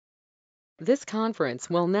This conference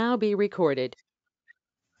will now be recorded.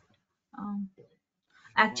 Um,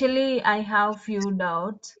 Actually, I have few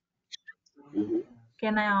doubts. Mhm.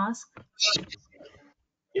 Can I ask?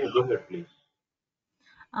 Yeah, go ahead, please.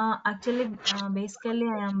 Basically,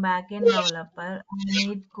 I am backend developer. I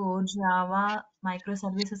need Core, Java,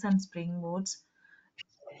 microservices, and Spring Boots.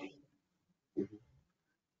 Mhm.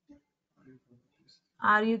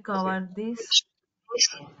 Are you Okay. covered this?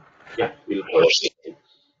 Yeah, we'll cover these things.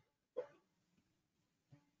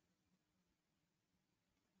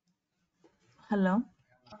 Hello.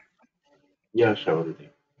 Yeah, sure.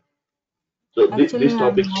 So Actually, these I'm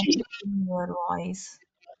topics, not getting your voice.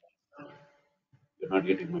 you're not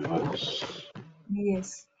getting my voice.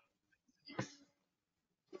 Yes.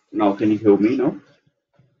 Now, can you hear me now?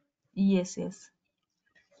 Yes. Yes.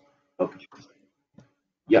 Okay.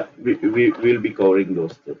 Yeah, we will be covering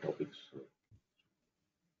those the topics.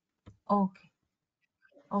 Okay.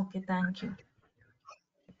 Okay. Thank you.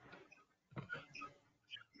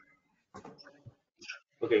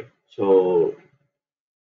 Okay. So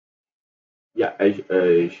yeah,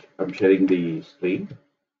 I'm sharing the screen.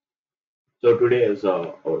 So today is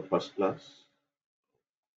our first class.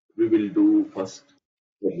 We will do first,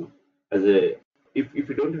 as a if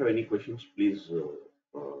you don't have any questions, please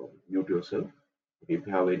mute yourself. If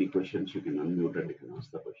you have any questions, you can unmute and you can ask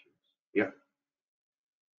the questions. Yeah,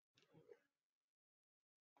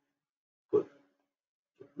 good.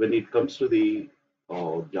 When it comes to the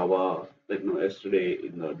Java, yesterday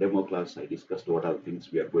in the demo class, I discussed what are the things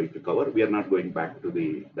we are going to cover. We are not going back to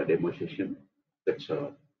the demo session. That's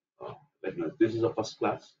this is a first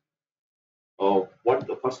class. What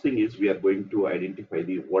the first thing is, we are going to identify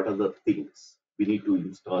the what are the things we need to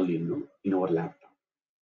install in our laptop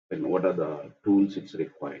and what are the tools it's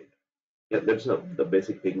required. Yeah, that's the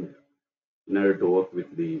basic thing in order to work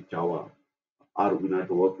with the Java or in order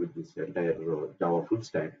to work with this entire Java full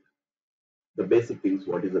stack. The basic things,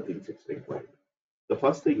 what is the things it's required. The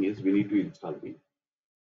first thing is we need to install the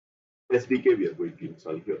SDK we are going to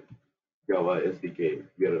install here. Java SDK,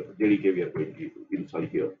 JDK we are going to install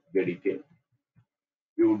here. JDK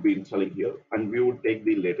we would be installing here and we would take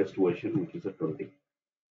the latest version which is a 20.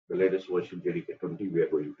 The latest version JDK 20 we are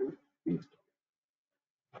going to install.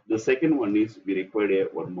 The second one is we require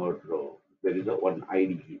one more there is a one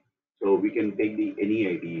IDE. So we can take the any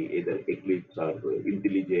IDE either Eclipse or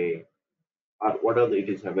IntelliJ or whatever it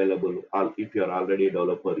is available, or if you are already a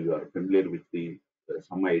developer, you are familiar with the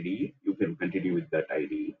some IDE, you can continue with that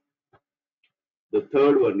IDE. The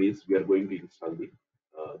third one is we are going to install the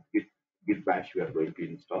Git Bash. We are going to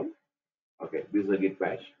install. Okay, this is a Git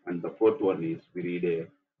Bash, and the fourth one is we need a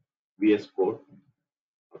VS Code.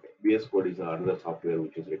 Okay, VS Code is another software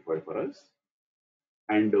which is required for us,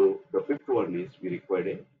 and the fifth one is we require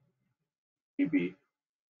a DB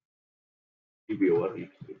DB over it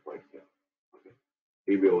is required here. Okay,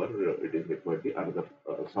 DB over it is required. The another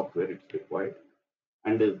software it's required.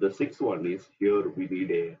 And the sixth one is here we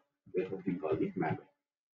need a something called the map.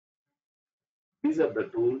 These are the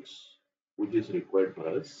tools which is required for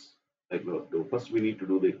us. First we need to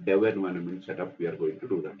do the dev environment setup. We are going to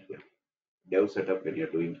do that here. Dev setup when you're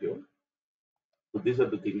doing here. So these are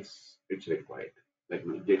the things it's required.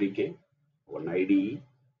 JDK, one IDE,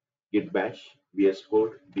 Git Bash, VS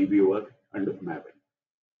Code, DBOR, and Maven.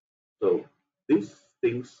 So these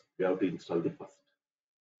things we have to install the first.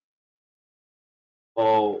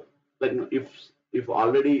 Or if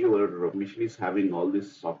already your machine is having all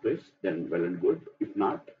these softwares, then well and good. If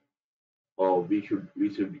not, we should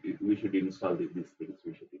install these things.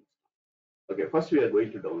 We should install. Okay, first we are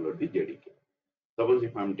going to download the JDK. Suppose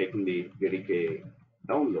if I'm taking the JDK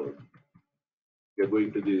download, we are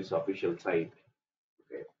going to this official site.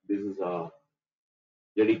 Okay, this is a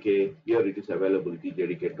JDK. Here it is available the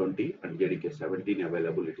JDK 20 and JDK 17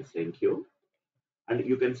 available. It is saying here, and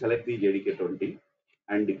you can select the JDK 20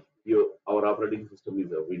 and our operating system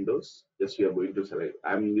is a Windows. Just you are going to select.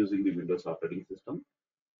 I'm using the Windows operating system.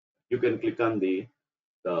 You can click on the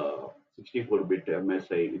 64-bit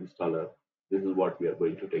MSI installer. This is what we are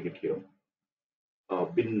going to take it here.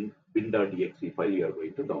 Bin.exe file you are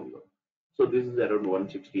going to download. So this is around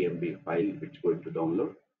 160 MB file which is going to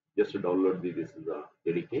download. Just to download this is a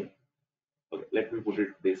JDK. Okay, let me put it.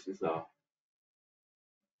 This is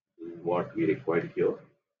what we required here.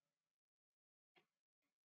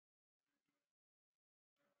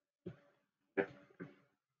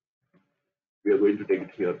 We are going to take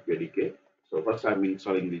it here JDK. So first I'm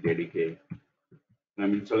installing the JDK.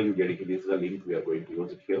 I'm installing JDK. This is a link we are going to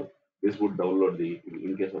use it here. This would download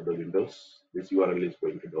in case of the Windows, this URL is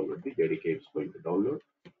going to download the JDK. Is going to download.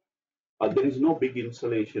 There is no big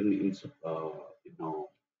installation in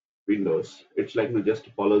Windows, it's like just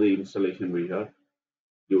follow the installation we have.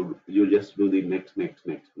 You just do the next.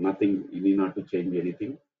 Nothing, you need not to change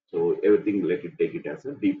anything. So everything, let it take it as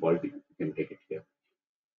a default. You can take it here.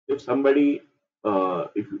 If somebody,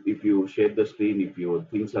 if you share the screen, if your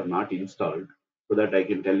things are not installed, so that I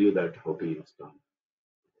can tell you that how to install.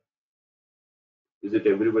 Is it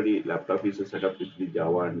everybody laptop is set up with the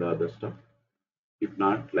Java and the other stuff? If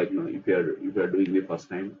not, like no, if you are doing the first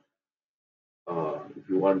time, if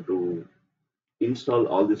you want to install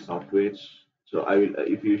all the softwares, so I will.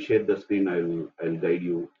 If you share the screen, I'll guide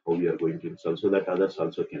you how you are going to install, so that others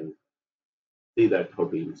also can see that how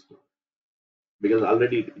to install. Because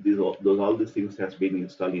already all these things has been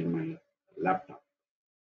installed in my laptop.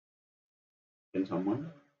 Can someone?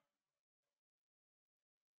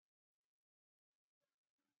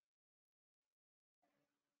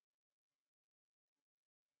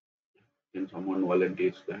 Can someone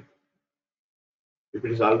volunteer that? If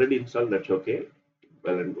it is already installed, that's okay.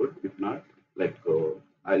 Well and good. If not, like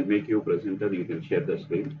I'll make you a presenter. You can share the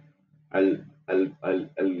screen. I'll I'll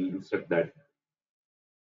instruct that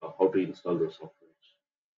how to install those softwares.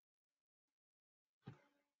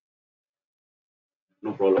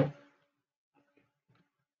 No problem.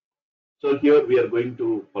 So here we are going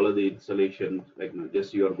to follow the installation. Like no,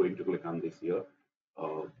 just you are going to click on this here.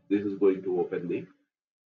 This is going to open the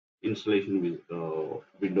installation with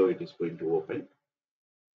window. It is going to open.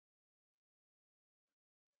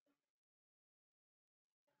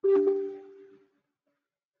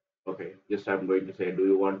 Okay, just I'm going to say, do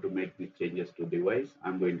you want to make these changes to device?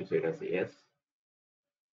 I'm going to say it as a yes.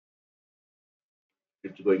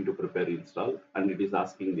 It's going to prepare install, and it is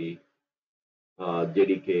asking the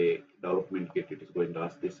JDK development kit. It is going to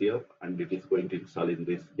ask this here, and it is going to install in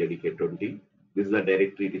this JDK 20. This is the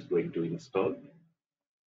directory it is going to install.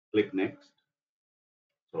 Click next.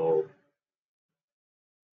 So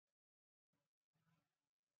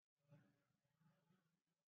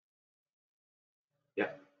yeah,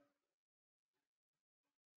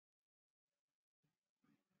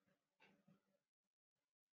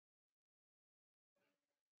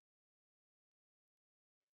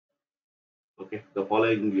 okay. The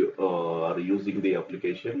following you are using the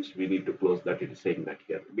applications. We need to close that. It is saying that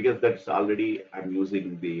here because that's already I'm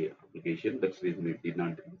using the application. That's the reason it did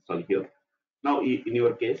not install here. Now, in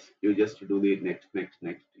your case, you just do the next.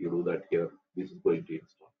 You do that here. This is going to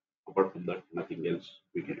install. Apart from that, nothing else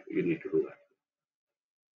you need to do that.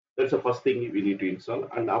 That's the first thing we need to install.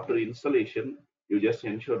 And after installation, you just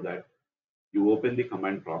ensure that you open the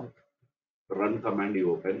command prompt, run command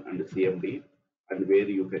you open, and CMD, and where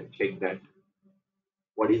you can check that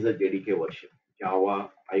what is the JDK version, Java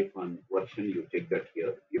hyphen version. You check that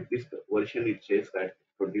here. If this version it says that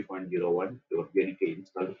 20.01, your JDK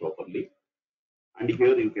installed properly, and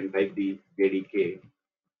here you can type the JDK.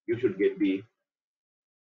 You should get the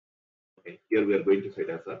okay. Here we are going to set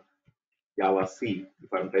as a Java C.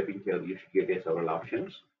 If I'm typing here, you should get a several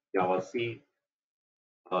options. Java C.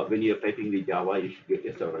 When you're typing the Java, you should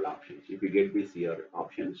get a several options. If you get these here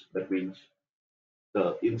options, that means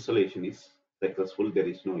the installation is successful. There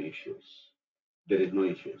is no issues. There is no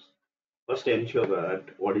issues. First, ensure that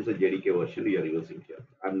what is the JDK version you are using here.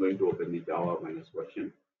 I'm going to open the Java minus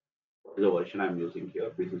version. What is the version I'm using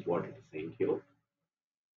here? This is what it is saying here.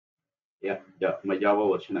 Yeah, my Java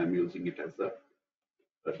version I'm using it as the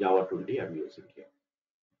Java 20 I'm using here.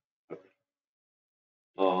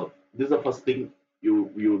 Okay. This is the first thing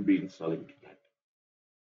you would be installing that.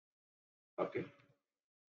 Okay.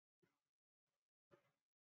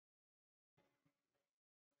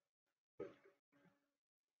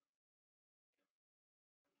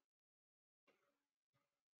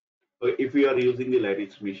 So if you are using the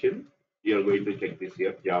Linux machine, you are going to check this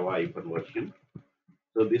here Java icon version.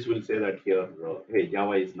 So this will say that here, hey,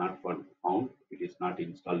 Java is not found. It is not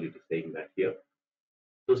installed. It is saying that here.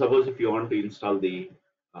 So suppose if you want to install the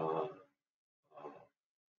uh,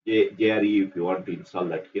 JRE, if you want to install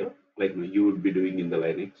that here, like you would be doing in the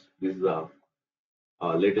Linux. This is the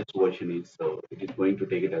latest version is it is going to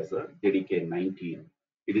take it as a JDK 19.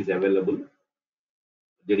 It is available.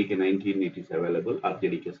 JDK 19 it is available or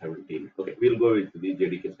JDK 17. Okay, we'll go with the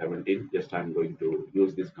JDK 17. Just I'm going to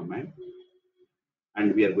use this command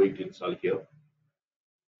and we are going to install here.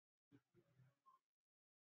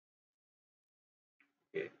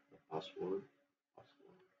 Okay, the password.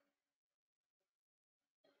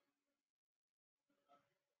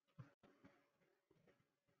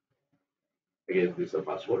 Again, this is a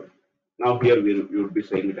password. Now here we will be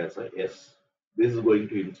saying it as a yes. This is going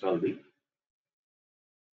to install the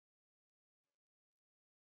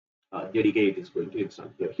JDK. It is going to install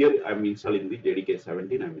here. Here I'm installing the JDK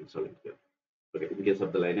 17. I'm installing here. Okay, in case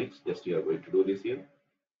of the Linux, just you are going to do this here.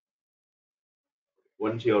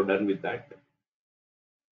 Once you are done with that,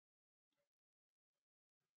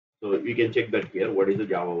 so you can check that here. What is the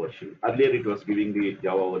Java version? Earlier it was giving the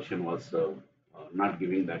Java version was not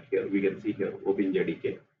giving that here. We can see here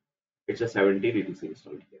OpenJDK. It's a 17. It is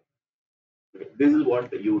installed here. Okay, this is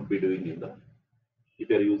what you would be doing in the if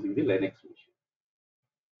you are using the Linux machine.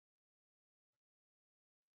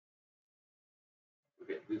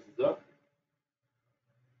 Okay, this is the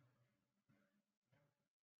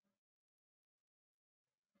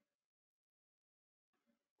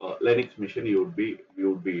Linux machine. You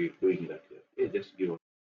would be doing that here. Okay, just give.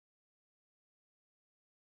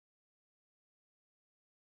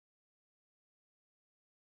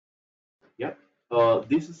 Yeah.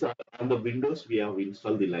 This is on the Windows. We have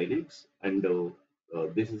installed the Linux, and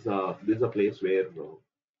this is a place where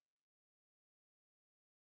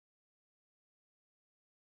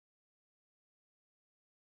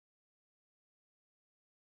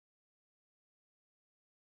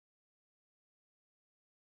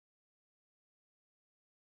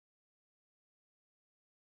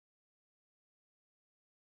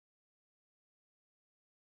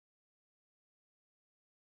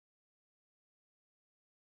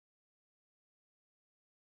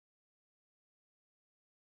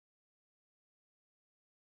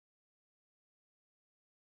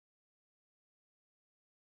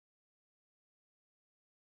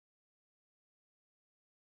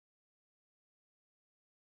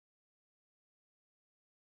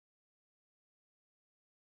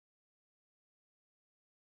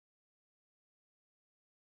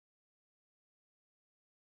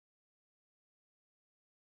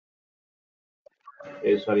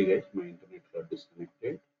sorry guys, my internet got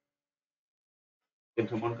disconnected. Can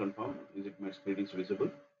someone confirm? Is it my screen is visible?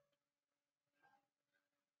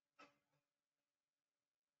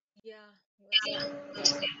 Yeah,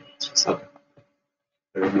 was there? Okay.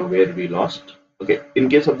 I don't know where we lost. Okay. In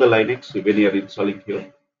case of the Linux, when you are installing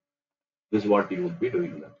here, this is what you would be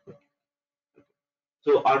doing that.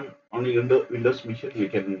 So on the Windows machine, we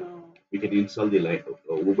can install the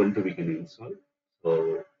Ubuntu. We can install.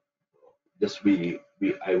 So just we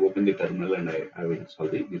I open the terminal and I will install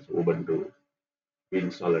this Ubuntu. We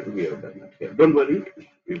install it. We have done that here. Don't worry.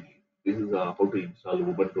 If this is how to install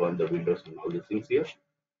Ubuntu on the Windows and all these things here.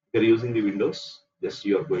 If you're using the Windows, just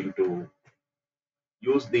you are going to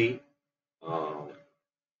use the uh,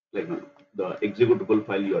 like the executable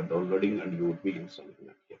file you are downloading and you would be installing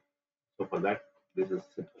that here. So for that, this is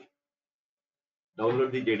simple.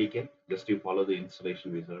 Download the JDK, just you follow the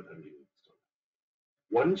installation wizard and you install.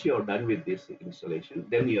 Once you are done with this installation,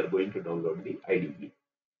 then you are going to download the IDE.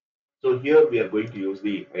 So here we are going to use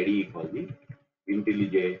the IDE called the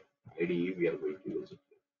IntelliJ IDE. We are going to use it.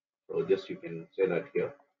 So just you can say that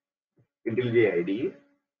here, IntelliJ IDE.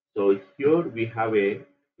 So here we have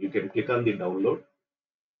you can click on the download.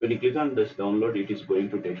 When you click on this download, it's going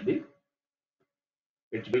to take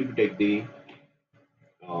the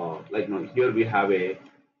like now here we have a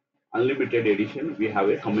unlimited edition, we have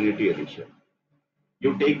a community edition.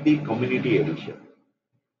 You take the community edition.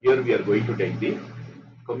 Here we are going to take the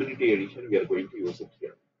community edition, we are going to use it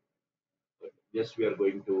here. Yes, we are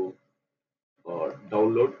going to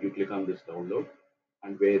download, you click on this download,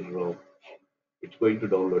 and where it's going to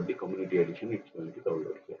download the community edition, it's going to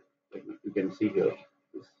download here. Like you can see here.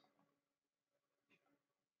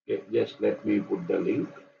 Okay, just let me put the link.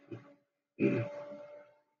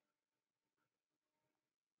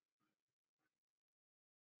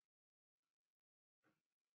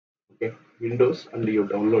 Okay, Windows, and you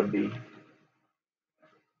download the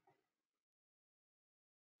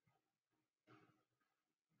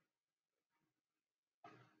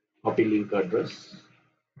copy link address.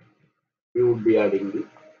 We would be adding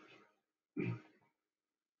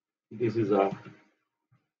this is a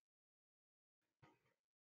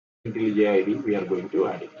IntelliJ ID. We are going to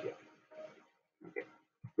add it here. Okay.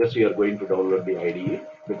 Just you are going to download the IDE.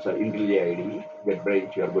 It's an IntelliJ IDE.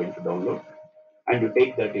 JetBrains you are going to download, and you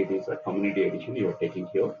take that it is a community edition you are taking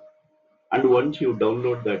here. And once you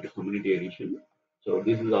download that community edition, so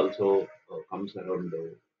this is also comes around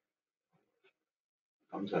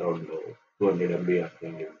 200 MB or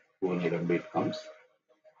 200 MB it comes.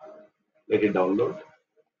 Let it download.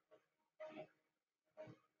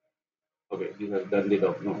 Okay, this has done the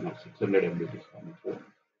no 600 MB is coming. So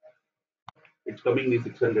it's coming the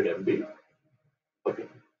 600 MB. Okay,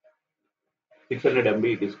 600 MB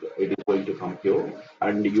it is going to come here,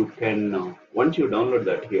 and you can once you download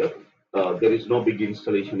that here, there is no big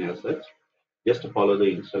installation as such. Just follow the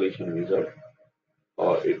installation wizard.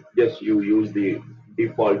 Just you use the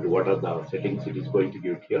default, what are the settings it is going to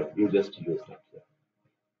give here, you just use that here.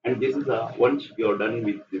 And this is a, once you're done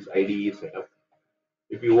with this IDE setup,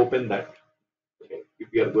 if you open that, okay, if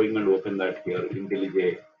you are going and open that here,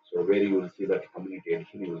 IntelliJ, so where you will see that community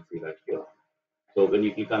edition, you will see that here. So when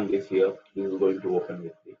you click on this here, this is going to open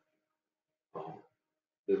with this one,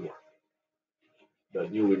 the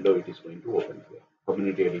new window it is going to open here.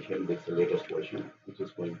 Community edition, this is the latest version, which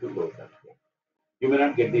is going to load that here. You may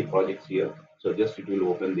not get the projects here, so just it will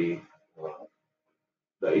open the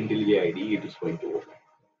IntelliJ IDE, it is going to open.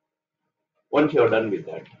 Once you are done with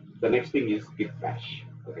that, the next thing is Git bash.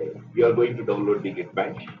 Okay, you are going to download the Git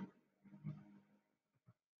bash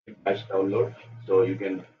download. So you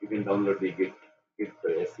can download the Git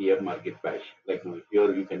SCM or Git bash. Like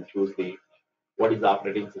here you can choose the what is the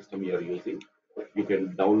operating system you are using. You can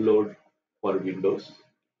download for Windows.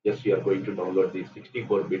 Just you are going to download the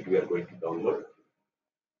 64-bit. We are going to download.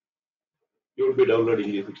 You will be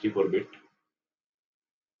downloading the 64-bit.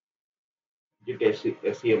 Git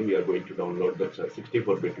SCM we are going to download. That's a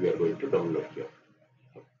 64-bit we are going to download here.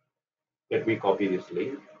 Let me copy this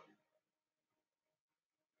link.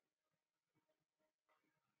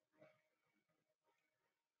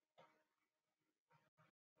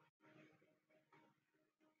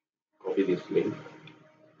 Copy this link.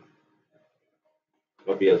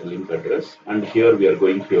 Copy as link address, and here we are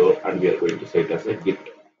going here and we are going to set as a git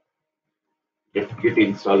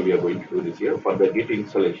install. We are going to do this here for the git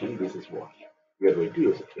installation. This is what we are going to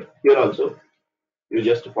use it here. Here also you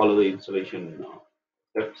just follow the installation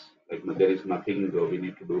steps. Like there is nothing we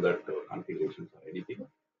need to do that configurations or anything.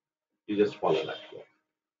 You just follow that here.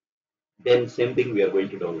 Then same thing we are going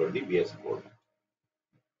to download the VS Code.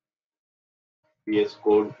 VS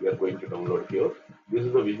Code we are going to download here. This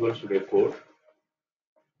is the Visual Studio Code.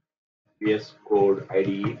 VS Code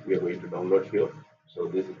IDE we are going to download here. So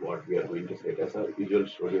this is what we are going to set as a Visual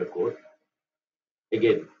Studio Code.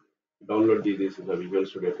 Again, download this is a Visual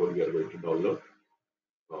Studio Code we are going to download.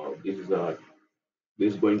 This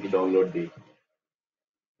is going to download the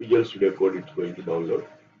Visual Studio Code. It's going to download.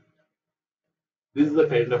 This is the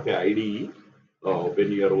kind of a IDE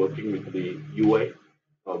when you are working with the UI.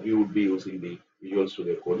 We would be using the Visual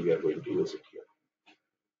Studio Code. We are going to use it here.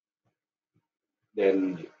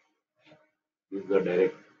 Then this is the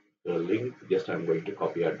direct link. Just I'm going to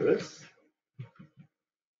copy address.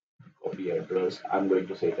 I'm going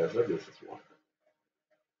to say it as a this is one.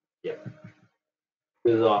 Yeah.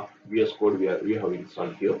 This is a VS Code we have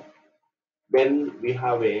installed here. Then we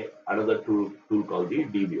have another tool called the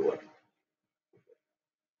dviewer.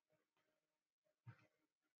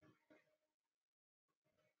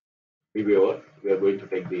 dviewer, we are going to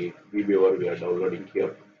take the dviewer we are downloading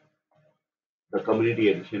here. The community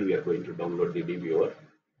edition we are going to download the dviewer.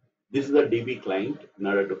 This is the DB client in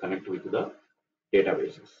order to connect with the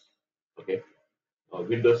databases. Okay.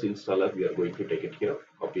 Windows installer we are going to take it here.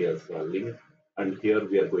 Copy as a link, and here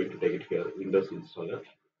we are going to take it here. Windows installer.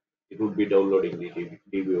 It would be downloading the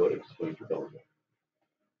dviewer. It's going to download.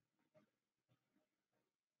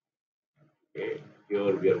 Okay.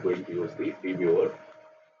 Here we are going to use the dviewer.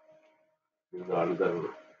 This is another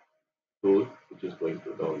tool which is going to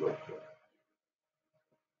download here.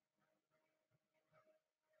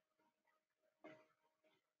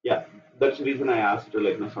 Yeah, that's the reason I asked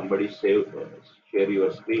somebody share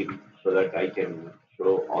your screen so that I can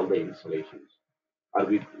show all the installations. Or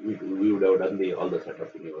we would have done all the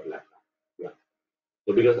setup in your laptop. Yeah.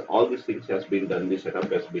 So because all these things has been done, the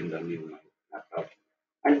setup has been done in my laptop,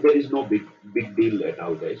 and there is no big deal at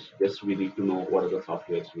all, guys. Just we need to know what are the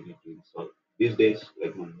softwares we need to install. These days,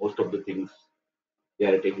 most of the things they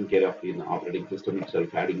are taking care of in the operating system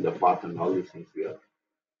itself, adding the path and all these things here.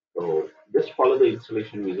 So just follow the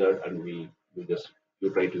installation wizard and you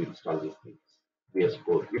try to install these things. VS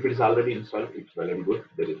Code. If it is already installed, it's well and good.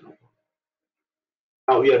 There is no problem.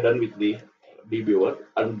 Now we are done with the dviewer,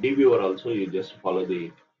 and dviewer also you just follow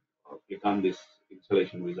the click on this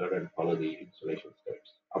installation wizard and follow the installation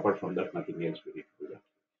steps. Apart from that, nothing else we need to do that.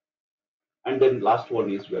 And then last one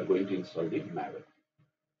is we are going to install the Maven.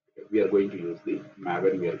 Okay, we are going to use the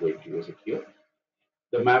Maven. We are going to use it here.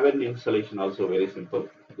 The Maven installation also very simple.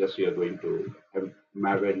 Just you are going to have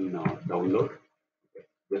Maven download. Okay.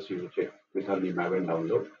 Just you click on the Maven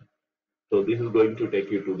download. So this is going to take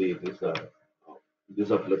you to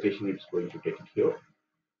this application. It's going to take it here,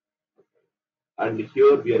 and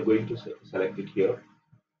here we are going to select it here.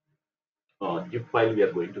 Zip file we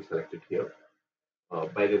are going to select it here.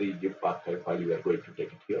 Binary zip archive file we are going to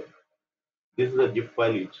take it here. This is a zip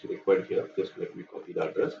file it's required here. Just let me copy the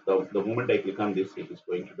address. The moment I click on this, it is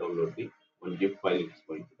going to download the one zip file. It's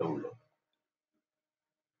going to download.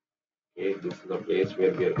 Okay, this is the place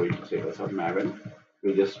where we are going to set up Maven.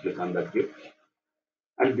 We just click on that zip,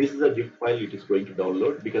 and this is a zip file. It is going to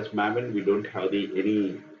download because Maven we don't have the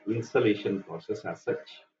any installation process as such.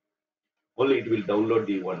 Only it will download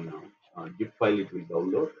the one zip file. It will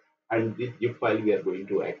download, and this zip file we are going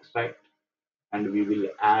to extract, and we will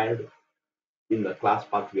add in the class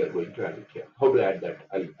path. We are going to add it here. How to add that?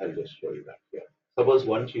 I'll just show you that here. Suppose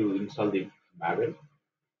once you install the Maven,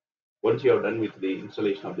 once you are done with the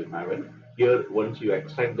installation of the Maven, here once you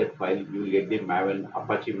extract that file, you will get the Maven,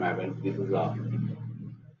 Apache Maven.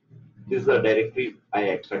 This is a directory I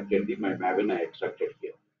extracted, the my Maven I extracted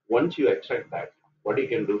here. Once you extract that, what you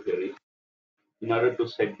can do here is, in order to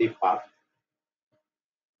set the path,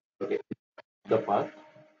 okay, the path,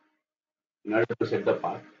 in order to set the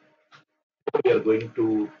path, we are going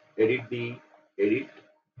to edit the edit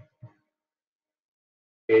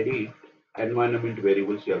edit environment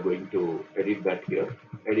variables. You are going to edit that here.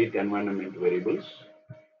 Edit environment variables.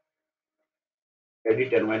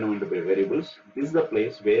 Edit environment variables. This is the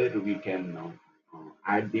place where we can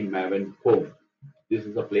add the Maven home. This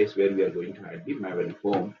is the place where we are going to add the Maven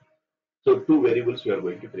home. So two variables we are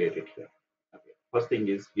going to create it here. Okay. First thing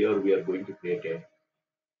is here we are going to create a.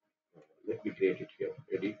 Let me create it here.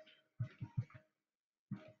 Edit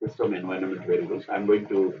system environment variables. I'm going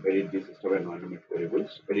to edit the system environment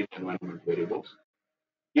variables. Edit environment variables.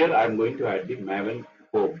 Here I'm going to add the Maven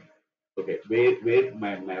home. Okay, where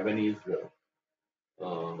my Maven is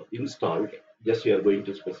installed. Just we are going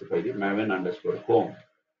to specify the Maven underscore home.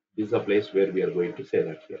 This is a place where we are going to say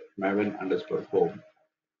that here. Maven underscore home.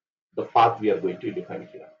 The path we are going to define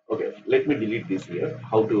here. Okay, let me delete this here.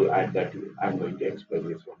 How to add that? I'm going to explain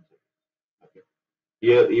this one. Okay.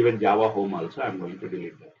 Here even Java home also I'm going to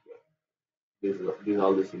delete that here. These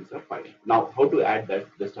all these things are fine. Now how to add that?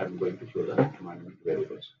 Just I'm going to show the environment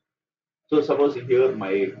variables. So suppose here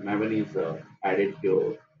my Maven is added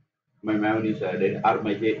here. My Maven is added, or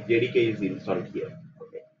my JDK is installed here.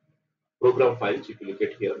 Okay. Program files, if you look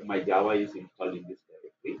at here, my Java is installed in this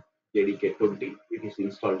directory. JDK 20, it is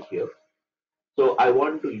installed here. So I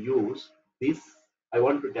want to use this. I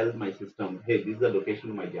want to tell my system, hey, this is the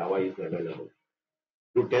location my Java is available.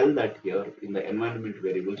 To tell that here in the environment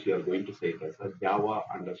variables, you are going to say it as a Java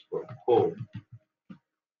underscore home.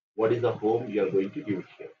 What is the home? You are going to give it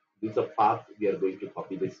here. This is a path. We are going to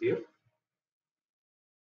copy this here.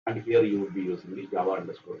 And here you would be using the Java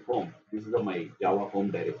underscore home. This is my Java home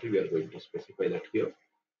directory. We are going to specify that here.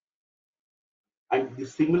 And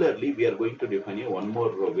similarly, we are going to define one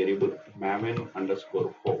more variable, Maven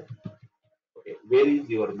underscore home. Okay, where is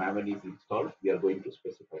your Maven is installed? We are going to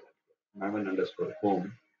specify that here. Maven underscore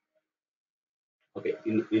home. Okay,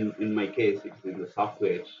 in my case, it's in the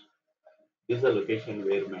software. This is the location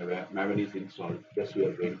where my Maven is installed. Just we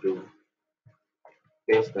are going to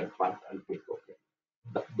paste that path and click OK.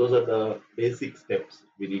 Those are the basic steps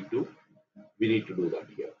we need to do that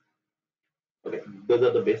here. Okay, those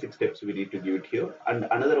are the basic steps we need to give it here. And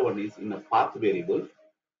another one is in a path variable,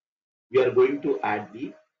 we are going to add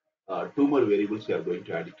the two more variables. We are going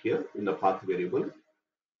to add it here in the path variable.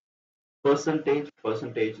 Percentage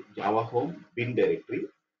Java home bin directory,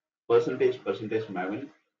 percentage Maven.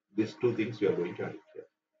 These two things we are going to add it here.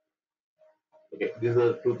 Okay, these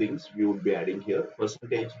are two things we would be adding here.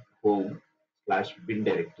 Percentage home / bin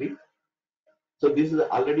directory. So this is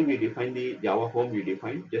already we defined the Java home we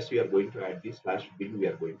defined. Just we are going to add the /bin. We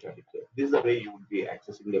are going to add it here. This is the way you would be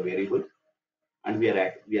accessing the variable, and we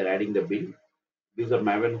are adding the bin. This is a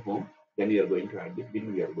Maven home. Then we are going to add the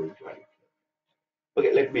bin. We are going to add it here.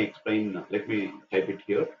 Okay, let me explain. Let me type it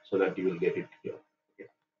here so that you will get it here. Okay.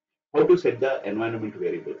 How to set the environment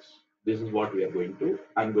variables? This is what we are going to.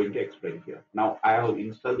 I'm going to explain here. Now I have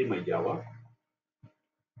installed my Java.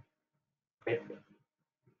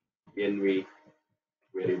 Env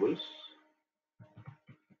variables.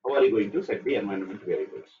 How are you going to set the environment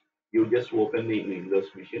variables? You just open the Windows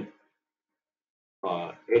machine,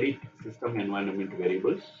 edit system environment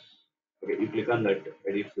variables. Okay, you click on that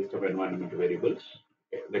edit system environment variables.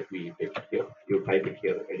 Okay, let me take it here. You type it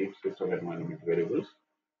here, edit system environment variables.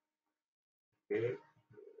 Okay,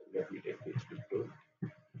 let me take this tool.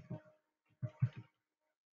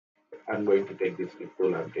 I'm going to take this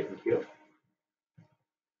tool. I'm taking here.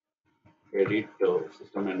 Edit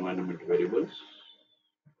system environment variables.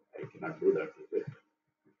 I cannot do that with it.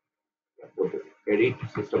 Okay. Edit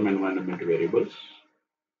system environment variables.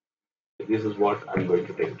 This is what I'm going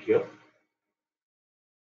to take here.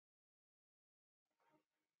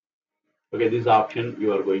 Okay, this option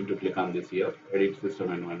you are going to click on this here, edit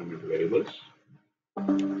system environment variables.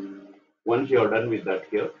 Once you are done with that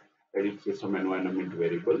here, edit system environment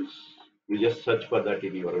variables, you just search for that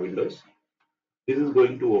in your Windows. This is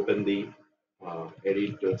going to open the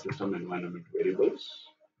edit system environment variables.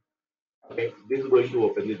 Okay, this is going to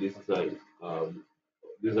open the, this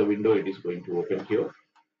is a window. It is going to open here.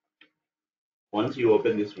 Once you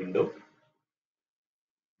open this window,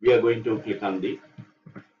 we are going to click on the,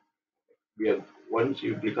 once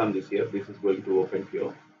you click on this here, this is going to open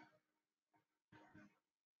here.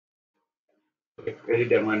 Okay,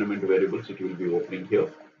 edit environment variables, it will be opening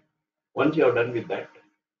here. Once you are done with that,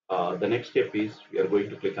 the next step is we are going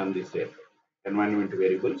to click on this environment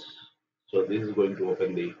variables. So this is going to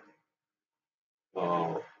open the,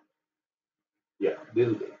 yeah, this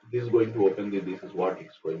is going to open the, this is what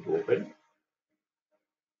it's going to open.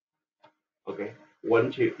 Okay,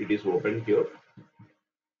 once it is open here,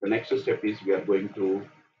 the next step is we are going to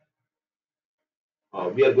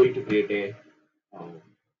create a,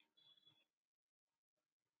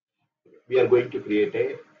 we are going to create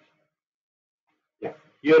a, yeah,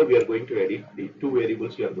 here we are going to edit the two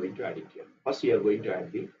variables we are going to add it here. First, we are going to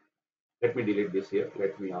add the, let me delete this here.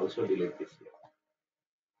 Let me also delete this here.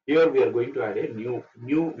 Here we are going to add a new,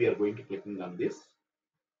 we are going to clicking on this.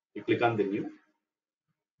 You click on the new,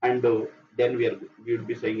 and then we will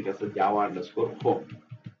be saying it as a Java underscore home.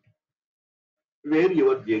 Where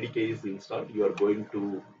your JDK is installed, you are going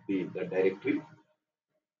to the directory.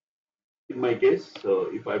 In my case,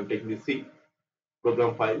 if I am taking the C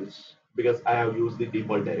program files, because I have used the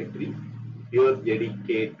default directory, here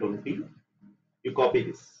JDK 20, you copy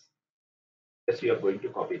this. Yes, you are going to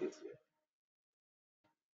copy this here.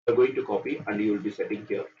 You are going to copy and you will be setting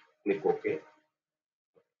here, click OK.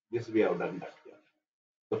 This we have done that here.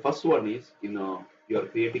 The first one is, you are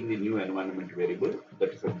creating the new environment variable,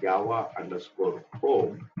 that is a Java underscore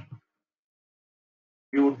home.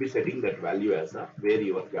 You would be setting that value as a where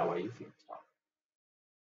your Java is installed.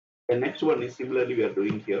 The next one is similarly we are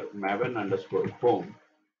doing here maven underscore home,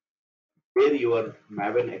 where your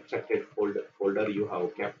maven extracted folder you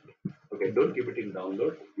have kept. Okay, don't keep it in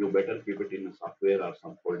download. You better keep it in a software or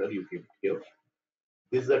some folder. You keep it here.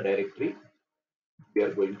 This is a directory. We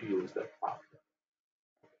are going to use that path.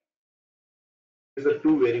 These are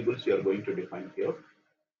two variables you are going to define here.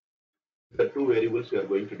 The two variables you are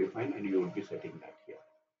going to define, and you will be setting that here.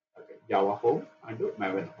 Okay, Java home and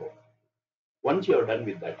maven home. Once you are done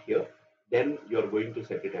with that here, then you are going to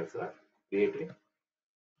set it as a create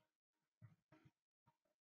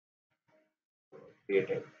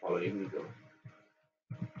a following the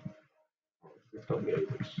system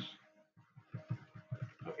variables.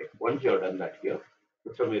 Okay, once you have done that here,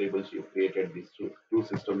 system variables you created, these two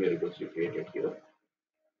system variables you created here.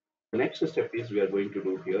 The next step is we are going to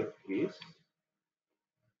do here is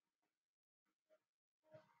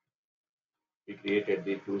we created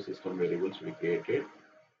the two system variables we created.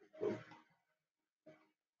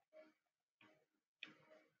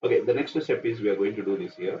 Okay, the next step is we are going to do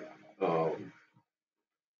this here.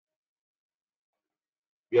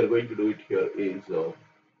 We are going to do it here is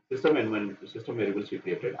system variables we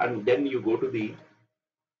created, and then you go to the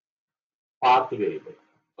path variable.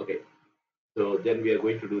 Okay, so then we are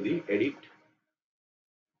going to do the edit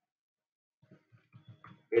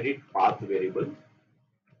path variable.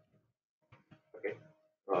 Okay,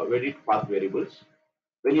 edit path variables.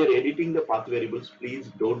 When you are editing the path variables, please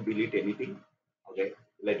don't delete anything. Okay,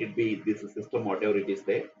 let it be this system whatever it is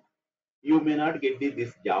there. You may not get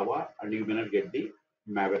this Java and you may not get the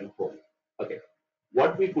maven home. Okay,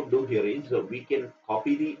 what we could do here is we can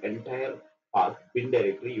copy the entire path bin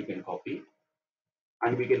directory. You can copy,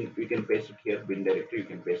 and we can paste it here. Bin directory, you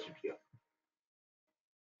can paste it here.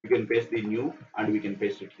 You can paste the new and we can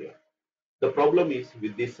paste it here. The problem is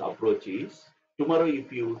with this approach is tomorrow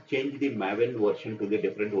if you change the maven version to the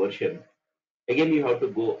different version, again you have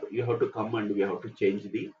to come and we have to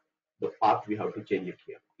change the path, we have to change it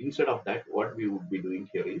here. Instead of that, what we would be doing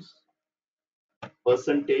here is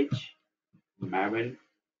percentage maven,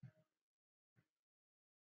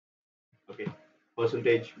 okay,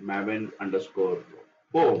 percentage maven underscore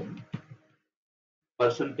home,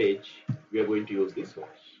 percentage, we are going to use this slash.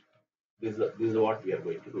 This is what we are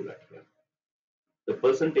going to do that here. The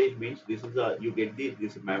percentage means this is a, you get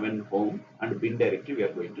this maven home, and bin directory we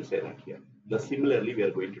are going to say that here. The similarly we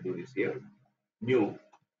are going to do this here. New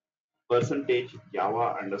percentage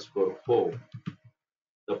Java underscore home,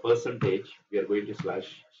 the percentage we are going to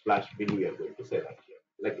slash bin, we are going to say that here.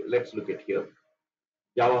 Like let's look at here.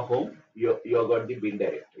 Java home, you have got the bin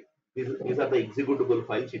directory. These are the executable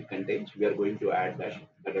files it contains. We are going to add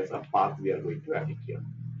that as a path. We are going to add it here.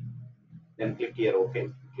 Then click here OK.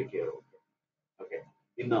 Click here OK. Okay.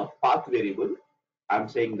 In a path variable, I'm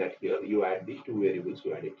saying that here you add these two variables.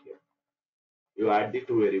 You add the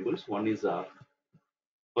two variables. One is a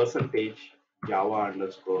percentage java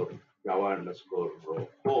underscore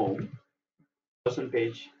home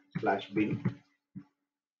percentage slash bin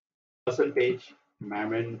percentage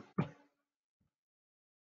maven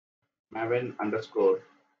underscore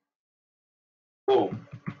home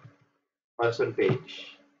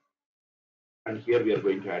percentage, and here we are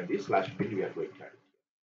going to add the slash bin, we are going to add it.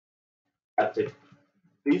 That's it.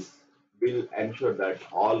 This will ensure that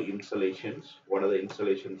all installations, what are the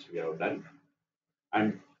installations we have done,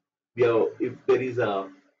 and we have, if there is a,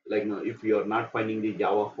 like, if you are not finding the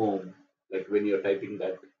Java home, like when you're typing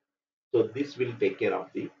that, so this will take care of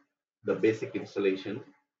the basic installation.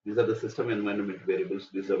 These are the system environment variables.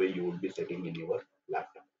 This is the way you would be setting in your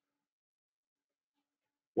laptop.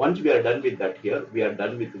 Once we are done with that here, we are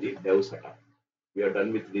done with the dev setup. We are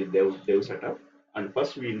done with the dev setup. And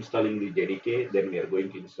first we installing the JDK, then we are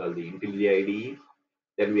going to install the IntelliJ IDE,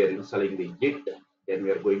 then we are installing the Git, then we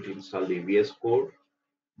are going to install the VS Code,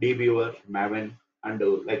 dbeaver, Maven, and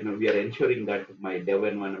we are ensuring that my dev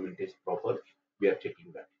environment is proper. We are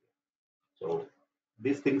checking that. So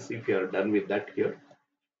these things, if you are done with that here,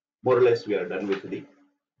 more or less we are done with the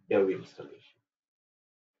dev installation.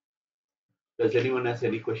 Does anyone has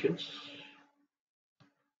any questions?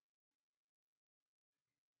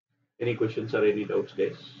 Any questions or any doubts,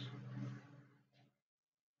 guys?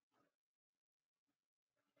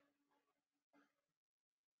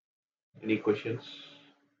 Any questions?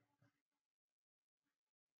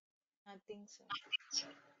 Nothing, sir.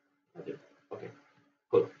 Okay, okay,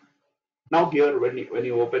 cool. Now here, when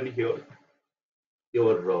you open here,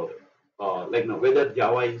 your whether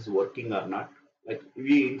Java is working or not, like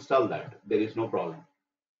we install that, there is no problem.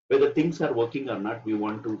 Whether things are working or not, we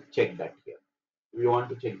want to check that here. We want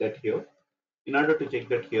to check that here. In order to check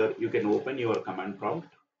that here, you can open your command prompt.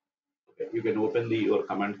 Okay, you can open your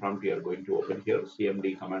command prompt. You are going to open here,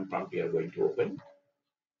 CMD command prompt. You are going to open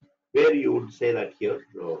where you would say that here.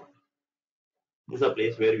 This is a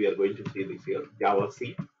place where we are going to see this here Java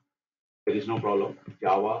C. There is no problem.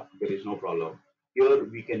 Java, there is no problem. Here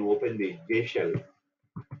we can open the J shell.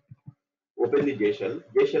 Open the J shell.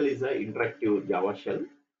 J shell is an interactive Java shell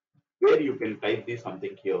where you can type this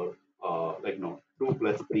something here, 2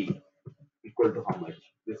 plus 3 equal to how much?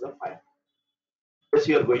 This is a 5. Yes,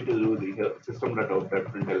 you are going to do the here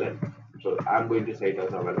system.out.println. So I'm going to say it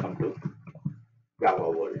as a welcome to Java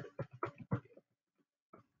world.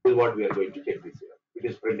 This is what we are going to check this here. It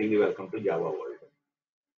is printing the welcome to Java world.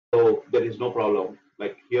 So there is no problem.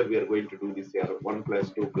 Like here we are going to do this here 1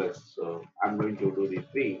 plus 2 plus I'm going to do the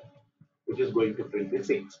 3, which is going to print the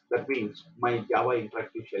 6. That means my Java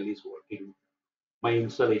interactive shell is working. My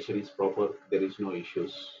installation is proper. There is no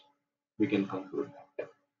issues. We can conclude that.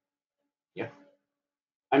 Yeah.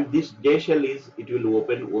 And this J shell is, it will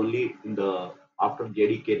open only in the after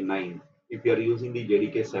JDK 9. If you are using the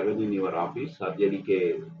JDK 7 in your office or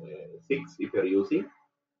JDK 6, if you are using,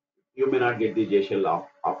 you may not get the J shell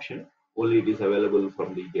option. Only it is available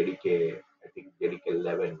from the JDK, I think JDK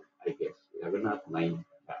 11, I guess 11 or 9.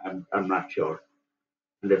 I'm not sure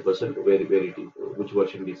 100% where it is, which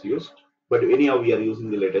version is used. But anyhow, we are using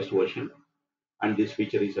the latest version, and this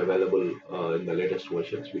feature is available in the latest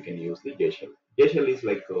versions. We can use the JShell. JShell is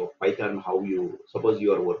like Python. How you suppose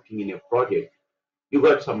you are working in a project, you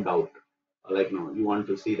got some doubt, you want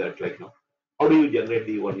to see that how do you generate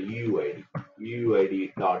the one UUID?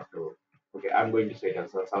 UUID dot. Okay, I'm going to say it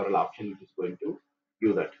as a several option. It is going to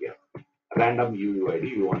do that here. Random UUID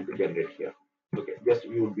you want to generate here. Okay, just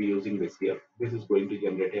you would be using this here. This is going to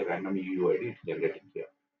generate a random UUID. It's generating here.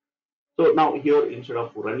 So now here, instead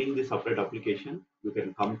of running the separate application, you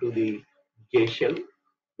can come to the J shell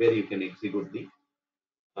where you can execute the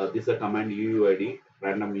this is a command UUID,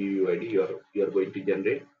 random UUID you are going to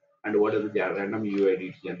generate, and what is the random UUID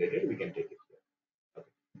it's generated, we can take it here. Okay.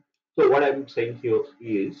 So what I'm saying here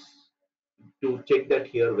is to check that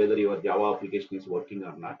here whether your Java application is working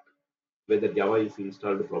or not, whether Java is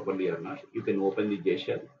installed properly or not. You can open the J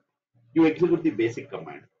shell. You execute the basic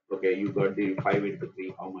command. Okay, you got the 5 into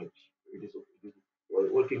 3, how much? It is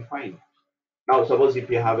working fine. Now, suppose if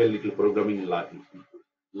you have a little programming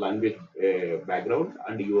language background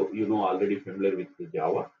and you know already familiar with the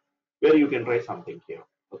Java, where you can try something here.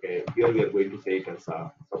 Okay, here we are going to say it as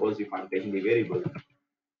suppose if I'm taking the variable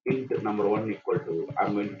int number 1 equal to,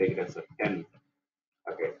 I'm going to take it as a 10.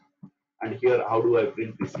 Okay, and here how do I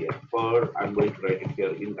print this here? For I'm going to write it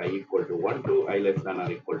here int I equal to 1 to I less than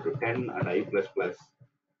or equal to 10 and I plus plus.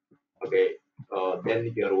 Okay,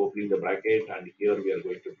 then here opening the bracket and here we are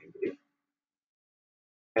going to print the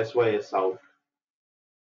sys out.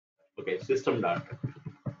 Okay, system dot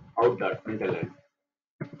out dot println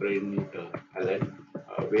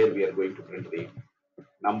where we are going to print the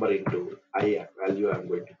number into I value I'm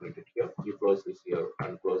going to print it here. You close this here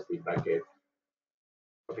and close the bracket.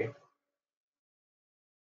 Okay.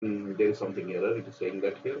 There is something error. It is saying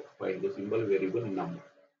that here find the symbol variable num.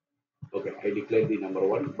 Okay, I declared the number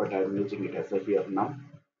one, but I am using it as a here num.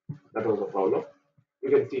 That was a problem. You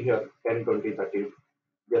can see here 10, 20, 30.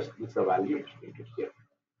 Just this the value it is here.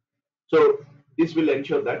 So this will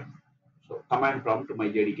ensure that so command prompt to my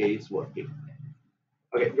JDK is working.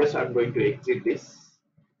 Okay, just I'm going to exit this.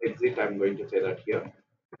 Exit, I'm going to say that here.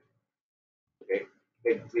 Okay,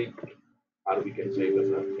 exit, or we can say it as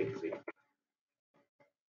a exit.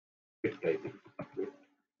 Quit typing.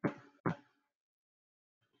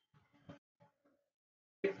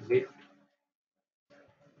 Exit.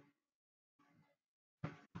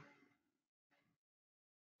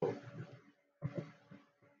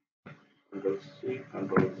 Control C,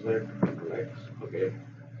 Control Z, Control X. Okay,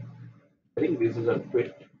 I think this is a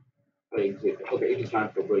quit or exit. Okay, it is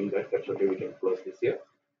not going that. That's okay. We can close this here.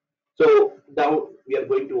 So now we are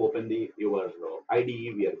going to open the your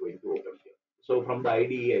IDE. We are going to open here. So from the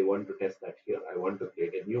IDE, I want to test that here. I want to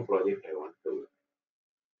create a new project. I want to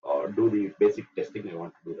do the basic testing. I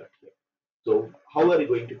want to do that here. So how are you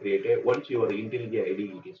going to create a once your IntelliJ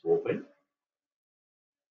IDE is open,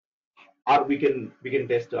 or we can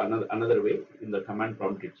test another way in the command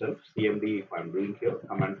prompt itself. CMD if I'm doing here,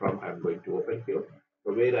 command prompt I'm going to open here.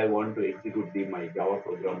 So where I want to execute my Java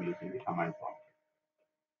program using the command prompt.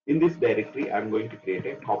 In this directory, I'm going to create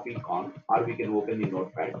a copy con, or we can open the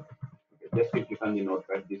notepad. Okay, just click on the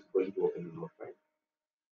notepad. This is going to open the notepad.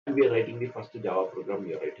 And we are writing the first Java program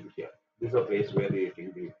we are writing here. This is a place where we are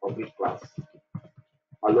writing the public class.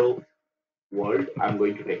 Hello world, I'm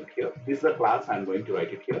going to write it here. This is a class, I'm going to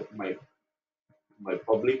write it here. My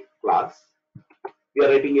public class. We are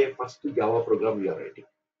writing a first Java program we are writing.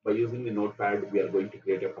 By using the notepad, we are going to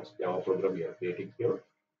create a first Java program we are creating here.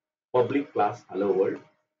 Public class hello world.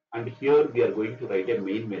 And here we are going to write a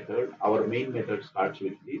main method. Our main method starts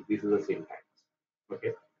with this is the syntax.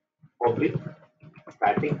 Okay. Public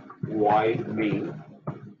static void main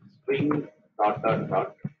string dot dot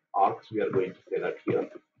dot args. We are going to say that here.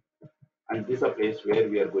 And this is a place where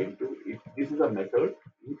we are going to, if this is a method,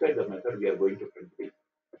 inside the method we are going to print the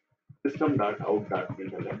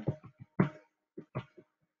system.out.println.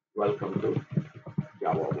 Welcome to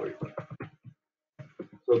Java world.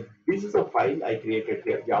 So this is a file I created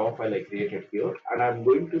here, Java file I created here, and I'm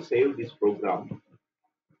going to save this program.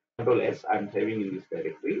 Control S, I'm saving in this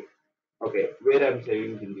directory. Okay, where I'm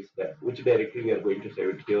saving in this, which directory we are going to save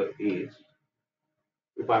it here is,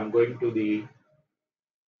 if I'm going to the,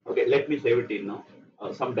 okay, let me save it in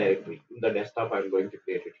some directory. In the desktop, I'm going to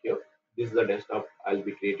create it here. This is the desktop. I'll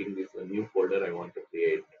be creating this new folder I want to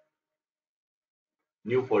create.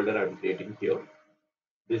 New folder I'm creating here.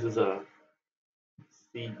 This is a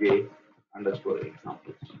CJ underscore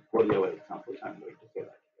examples. For Java examples, I'm going to say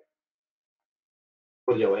that.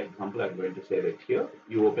 For Java example, I'm going to say that here.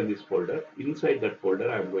 You open this folder. Inside that folder,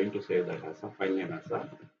 I'm going to save that as a file name as a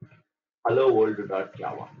hello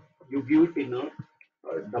world.java. You give it in a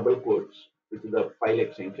double quotes, which is the file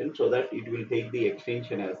extension, so that it will take the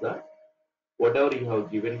extension as the whatever you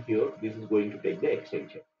have given here. This is going to take the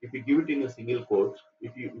extension. If you give it in a single quotes,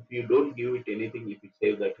 if you don't give it anything, if you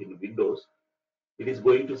save that in Windows, it is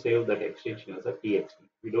going to save that extension as a txt.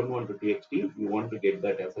 We don't want to txt. We want to get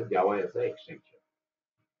that as a Java as an extension.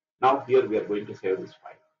 Now here we are going to save this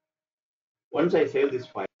file. Once I save this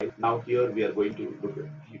file, now here we are going to look at,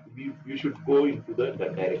 you should go into the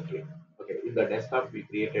directory. Okay, in the desktop we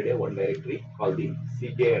created a one directory called the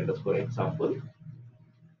CJ underscore example.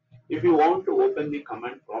 If you want to open the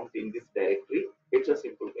command prompt in this directory, it's a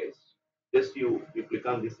simple case. Just you click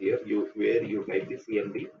on this here, where you type the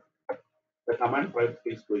CMD. The command prompt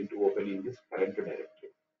is going to open in this current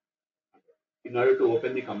directory. In order to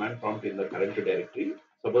open the command prompt in the current directory,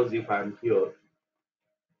 suppose if I'm here,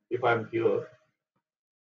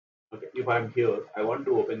 okay, if I'm here, I want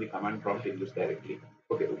to open the command prompt in this directory.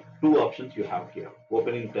 Okay, two options you have here.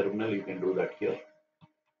 Opening terminal, you can do that here.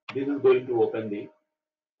 This is going to open the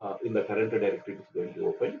in the current directory. It's going to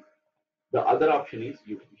open. The other option is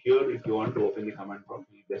here. If you want to open the command prompt,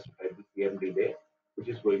 you just type the CMD there, which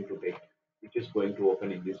is going to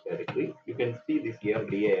open in this directory. You can see this here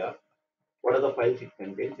dir. What are the files it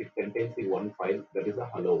contains? It contains the one file that is a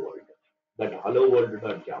hello world. That hello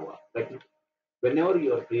world.java. That is, whenever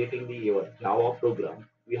you are creating your Java program,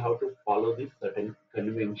 we have to follow these certain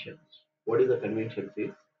conventions. What is the conventions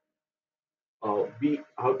is we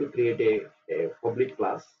have to create a public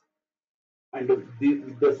class, and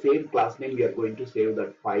the same class name we are going to save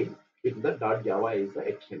that file with the .java is the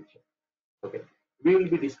extension. Okay. We will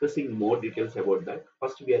be discussing more details about that.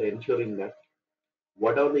 First, we are ensuring that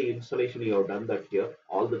whatever the installation you have done that here,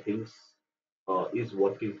 all the things is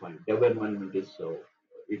working fine. Dev environment is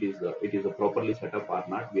it is a properly set up or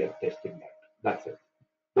not. We are testing that. That's it.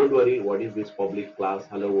 Don't worry. What is this public class?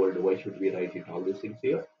 Hello world. Why should we write it? All these things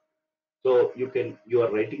here. So you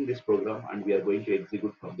are writing this program and we are going to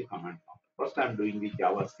execute from the command prompt. First, I'm doing the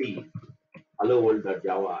Java C hello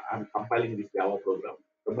world.java. I'm compiling this Java program.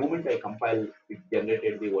 The moment I compile, it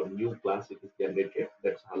generated the one new class. It is generated.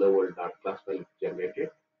 That's hello world.class file is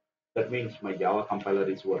generated. That means my Java compiler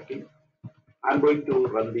is working. I'm going to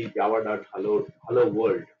run the java.hello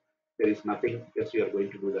world. There is nothing. Yes, you are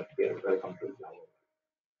going to do that here. Welcome to Java.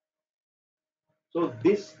 So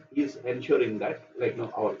this is ensuring that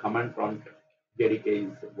our command prompt JDK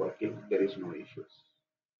is working. There is no issues.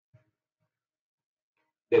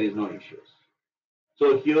 There is no issues.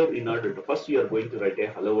 So here, in order to first, you are going to write a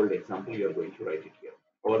hello world example. You are going to write it here,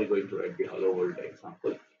 or you're going to write the hello world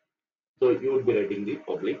example. So you would be writing the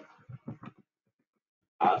public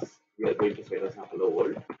as we are going to set as a hello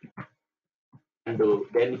world, and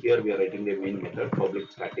then here we are writing the main method public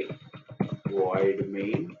static void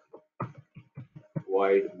main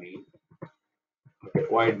void main. Okay,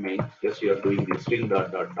 void main. Yes, you are doing the string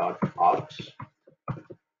dot args.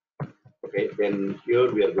 Okay, then here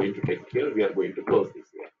we are going to take here. We are going to close this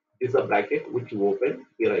here. This is a bracket which you open.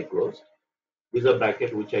 Here I closed. This is a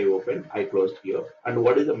bracket which I opened, I closed here. And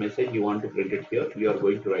what is the message you want to print it here? You are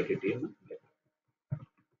going to write it in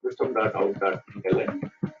system.out.println.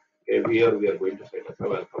 Okay, here we are going to set as a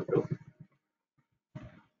welcome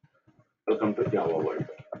to Java world.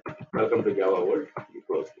 Welcome to Java world. You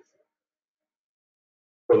close this.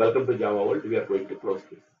 So welcome to Java world. We are going to close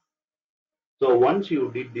this. So once you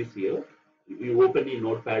did this here, you open the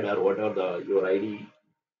notepad or whatever your ID,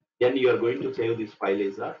 then you are going to save this file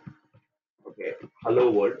as a okay hello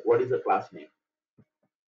world. What is the class name?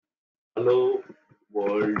 Hello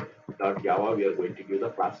world.java. We are going to give the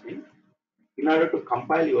class name. In order to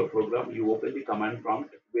compile your program, you open the command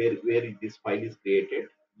prompt where this file is created.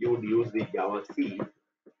 You would use the Java C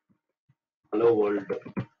hello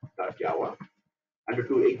world.java. And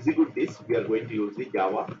to execute this, we are going to use the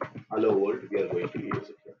Java hello world. We are going to use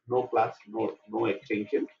it here. No class, no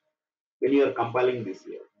extension. When you are compiling this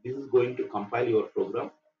here, this is going to compile your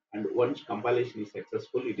program. And once compilation is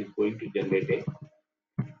successful, it is going to generate a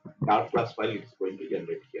dot class file. It is going to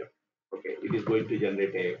generate here. Okay, it is going to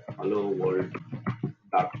generate a hello world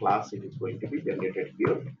dot class. It is going to be generated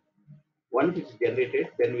here. Once it's generated,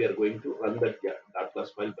 then we are going to run that dot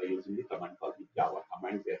class file by using the command called the Java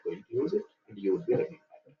command. We are going to use it, and you would be running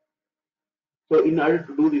that. So in order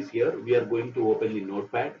to do this here, we are going to open the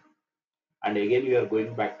notepad, and again we are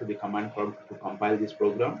going back to the command prompt to compile this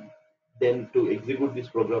program. Then to execute this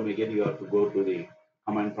program again, you have to go to the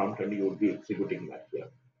command prompt, and you would be executing that here.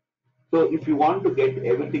 So if you want to get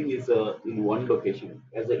everything is in one location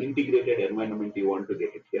as an integrated environment, you want to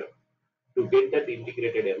get it here. To get that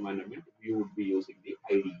integrated environment, you would be using the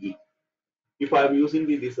IDE. If I am using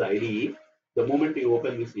this IDE, the moment you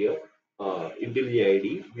open this here, IntelliJ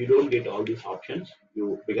IDE, you don't get all these options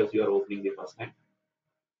because you are opening the first time.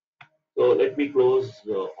 So let me close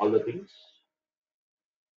all the things.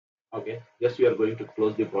 Okay, just you are going to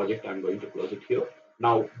close the project. I'm going to close it here.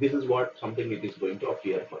 Now this is what something it is going to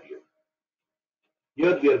appear for you.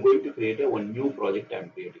 Here we are going to create one new project.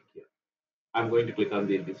 I'm creating here. I'm going to click on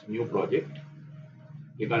this new project.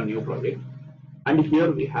 Click on new project. And here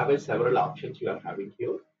we have several options you are having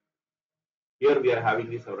here. Here we are having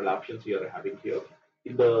the several options you are having here.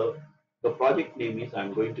 In the project name is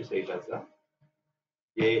I'm going to say it as a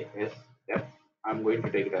JSF. I'm going to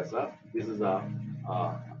take it as a this is a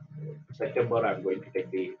September. I'm going to take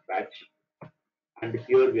the batch, and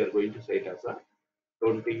here we are going to say it as a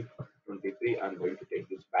 2023. I'm going to take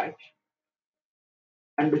this batch,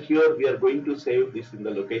 and here we are going to save this in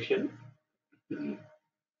the location.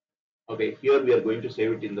 Okay, here we are going to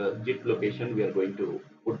save it in the JIT location. We are going to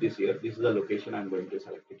put this here. This is the location. I'm going to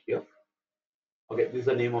select it here. Okay, this is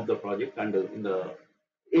the name of the project, and in the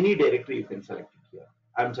any directory you can select it here.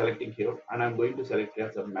 I'm selecting here, and I'm going to select it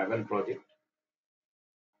as a Maven project.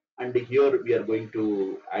 And here we are going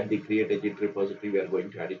to add the create a JIT repository. We are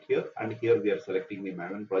going to add it here, and here we are selecting the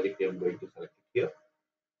Maven project. I'm going to select it here.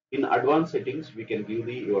 In advanced settings, we can give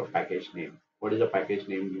your package name. What is the package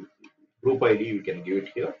name? Group ID. You can give it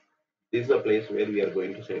here. This is a place where we are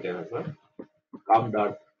going to set it as a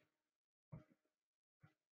com.carrier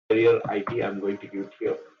IP. I'm going to give it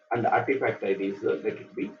here, and the artifact ID is let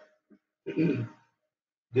it be.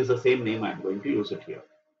 This is the same name. I'm going to use it here.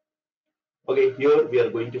 Okay, here we are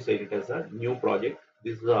going to set it as a new project.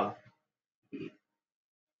 This is a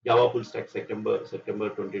Java full stack September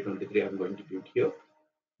 2023. I'm going to do it here.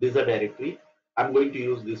 This is a directory. I'm going to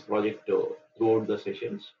use this project throughout the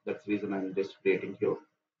sessions. That's the reason I'm just creating here.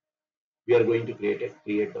 We are going to create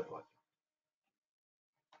the project.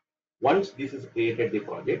 Once this is created the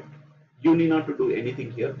project, you need not to do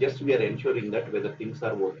anything here. Just we are ensuring that whether things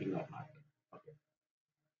are working or not. Okay.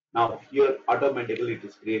 Now here automatically it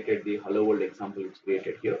is created the hello world example. It's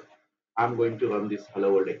created here. I'm going to run this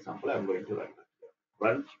hello world example. I'm going to run it here.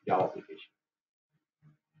 Run Java application.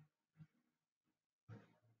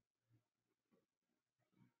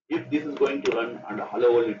 If this is going to run under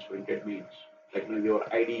hello world, it's printed means like when your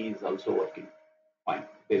ID is also working fine.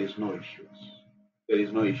 There is no issues. There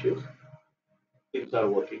is no issues. Things are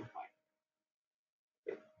working fine.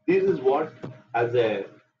 This is what as a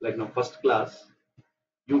first class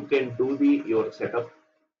you can do the your setup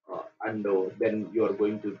and then you are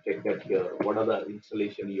going to check that here. What are the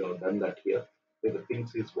installation you have done that here? Whether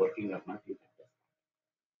things is working or not. You can test.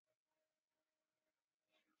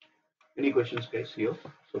 Any questions, guys, here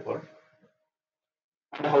so far?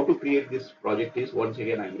 And how to create this project is once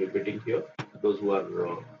again I'm repeating here. Those who are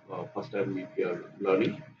first time if you are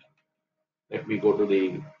learning, let me go to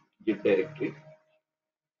the zip directory.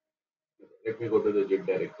 Let me go to the zip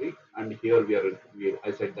directory, and here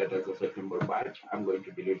I set that as a September batch. I'm going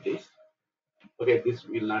to delete this. Okay, this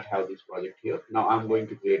will not have this project here. Now I'm going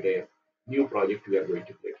to create a new project. We are going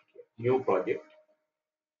to create here. New project,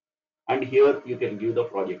 and here you can give the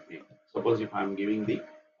project name. Suppose if I'm giving the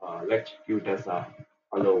let's give it as a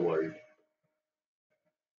hello world.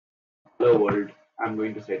 Hello world. I'm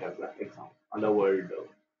going to set as an example. Hello world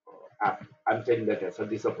app. I'm saying that as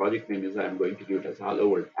this is a project name is I'm going to give it as a hello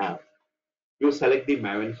world app. You select the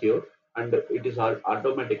Maven here, and it is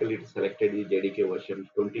automatically selected the JDK version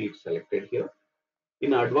 20. It's selected here.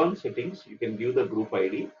 In advanced settings, you can give the group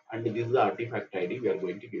ID, and this is the artifact ID. We are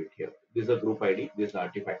going to give it here. This is a group ID. This is the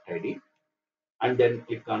artifact ID, and then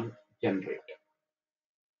click on generate.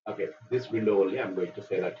 Okay, this window only. I'm going to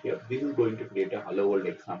say that here. This is going to create a hello world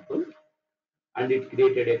example, and it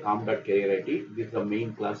created a com.career ID. This is the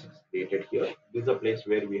main class. It's created here. This is a place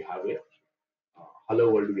where we have a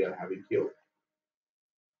hello world. We are having here.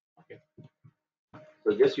 Okay.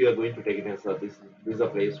 So just you are going to take it as this is a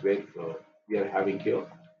place where we are having here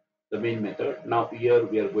the main method. Now here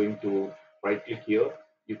we are going to right click here.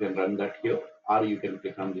 You can run that here, or you can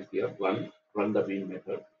click on this here, run the main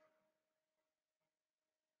method,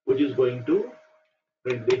 which is going to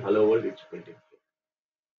print the hello world. It's printing here.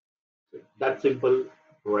 So that simple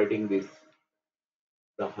providing this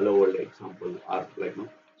the hello world example or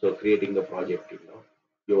so creating the project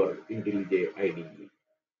your IntelliJ IDE.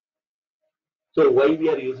 So why we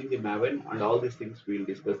are using the Maven and all these things we will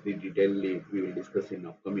discuss the detailedly. We will discuss in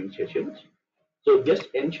upcoming sessions. So just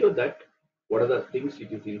ensure that what are the things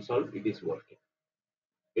it is installed, it is working.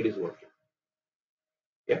 It is working.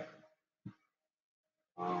 Yeah.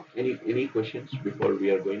 Any questions before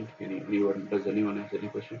we are going? Anyone? Does anyone have any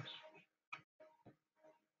questions?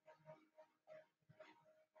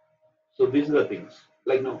 So these are the things.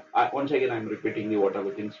 Like now, once again, I'm repeating the what are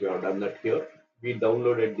the things we have done that here. We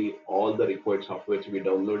downloaded the all the required softwares we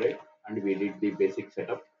downloaded, and we did the basic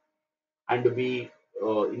setup. And we,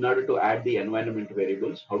 in order to add the environment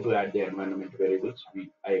variables, how to add the environment variables,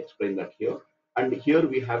 I explained that here. And here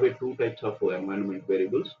we have a two types of environment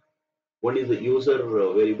variables. One is the user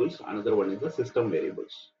variables, another one is the system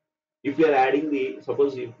variables. If you are adding the,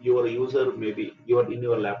 suppose if your user maybe you are in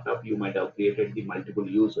your laptop, you might have created the multiple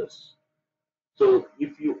users. So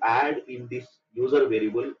if you add in this user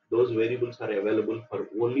variable, those variables are available for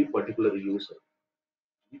only particular user.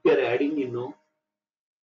 If you are adding,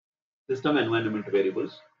 system environment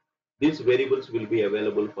variables, these variables will be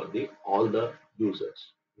available for the all the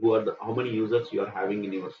users. Who are the how many users you are having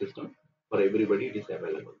in your system? For everybody, it is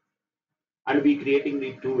available. And we creating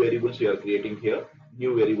the two variables we are creating here,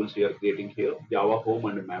 new variables we are creating here, Java home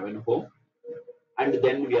and Maven home. And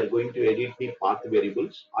then we are going to edit the path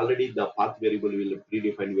variables. Already the path variable will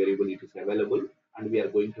predefined variable, it is available. And we are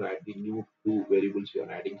going to add the new two variables we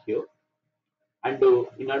are adding here. And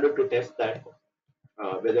in order to test that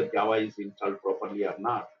whether Java is installed properly or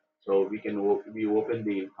not, so we open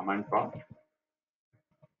the command prompt.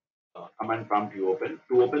 Command prompt you open.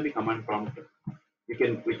 To open the command prompt, we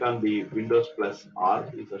can click on the Windows plus R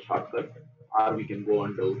is a shortcut, or we can go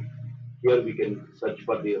on to here. We can search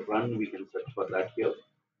for the run. We can search for that here.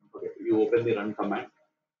 Okay, you open the run command,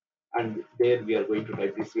 and there we are going to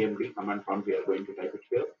type the CMD command prompt. We are going to type it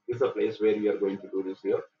here. This is a place where we are going to do this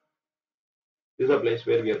here. This is a place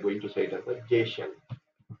where we are going to say it as a J shell.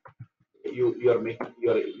 You are making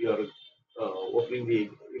you are opening the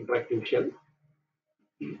interactive shell.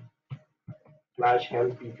 Flash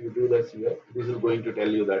help, if you do this here, this is going to tell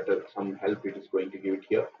you that some help it is going to give it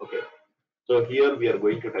here. Okay. So here we are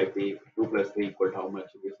going to type the 2 plus 3 equal to how much?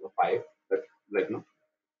 It is 5. That like no.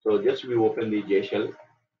 So just we open the J shell.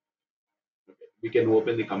 Okay. We can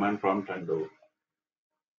open the command prompt and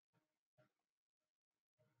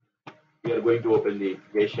we are going to open the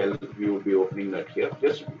J shell. We will be opening that here.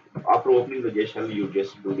 Just after opening the J shell, you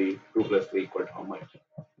just do the 2 plus 3 equal to how much?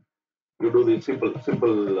 You do the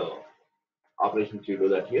simple operations. You do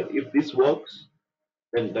that here. If this works,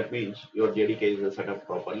 then that means your JDK is set up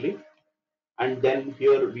properly. And then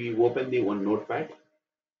here we open the one notepad.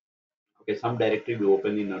 Okay, some directory we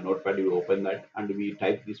open in a notepad, we open that and we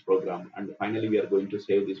type this program. And finally, we are going to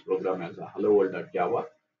save this program as a hello world.java.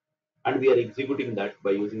 And we are executing that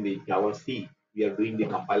by using the Java C. We are doing the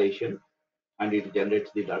compilation and it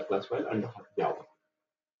generates the .class file and Java.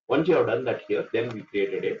 Once you have done that here, then we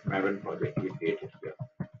created a Maven project. We created here.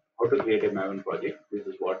 How to create a Maven project? This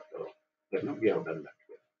is what we have done that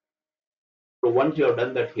here. So once you have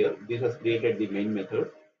done that here, this has created the main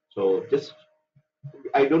method. So just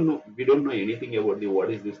I don't know. We don't know anything about the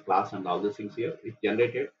what is this class and all those things here. It's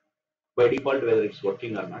generated by default whether it's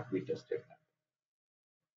working or not. We tested that,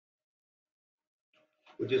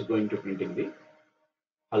 which is going to printing the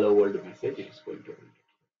hello world message. It is going to print it.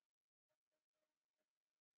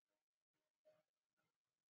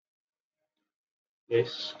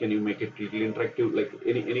 Yes, can you make it really interactive? Like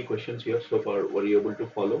any questions here so far? Were you able to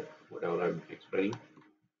follow whatever I'm explaining?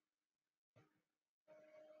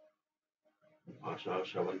 Asha,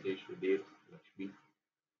 Shavanti, Sudhir, Lakshmi.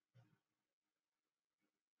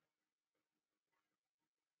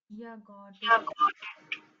 Yeah, got it.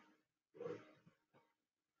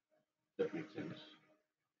 That makes sense.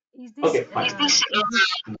 Is this Okay, fine.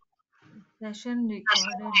 session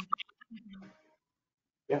recorded?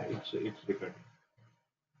 Yeah, it's different.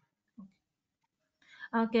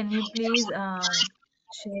 Can you please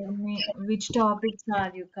share me which topics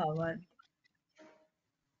are you covered?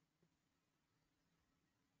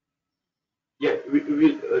 Yeah,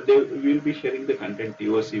 we'll be sharing the content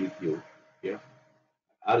TOC with you. Yeah,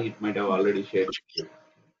 or it might have Okay. already shared with you.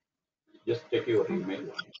 Just check your Okay.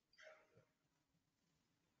 email.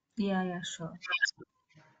 Yeah, yeah, sure.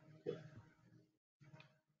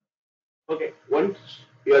 Okay, once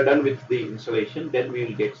we are done with the installation, then we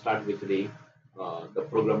will get started with the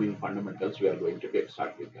programming fundamentals. We are going to get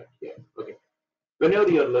started with that here. Okay, whenever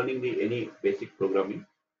you are learning the any basic programming,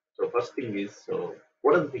 so first thing is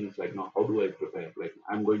what are the things like now? How do I prepare? Like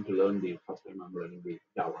I'm going to learn the first time I'm learning the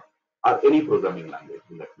Java or any programming language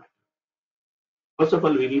in that matter. First of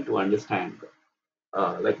all, we need to understand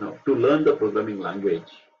like now to learn the programming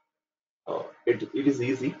language. It is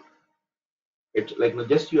easy. It's like now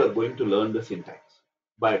just you are going to learn the syntax,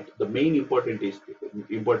 but the main important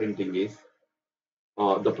thing is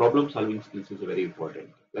the problem solving skills is very important.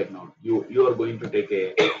 Like now you are going to take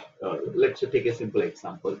a let's take a simple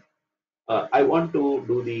example. I want to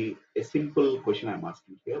do the a simple question I'm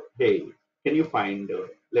asking here. Hey, can you find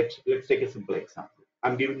let's take a simple example.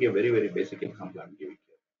 I'm giving a very basic example. I'm giving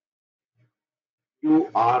here. You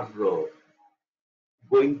are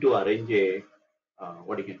going to arrange a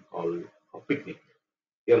what you can call a picnic.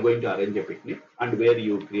 You're going to arrange a picnic and where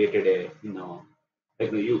you created a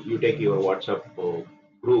like you take your WhatsApp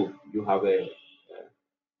group. You have a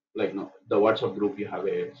like no the WhatsApp group. You have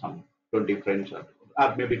a some 20 friends or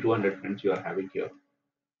maybe 200 friends you are having here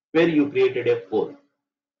where you created a poll.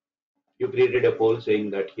 You created a poll saying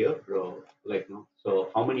that here like no so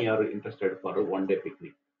how many are interested for a 1 day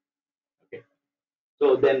picnic. Okay,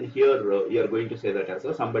 so then here you are going to say that as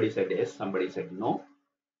a somebody said yes, somebody said no,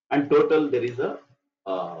 and total there is a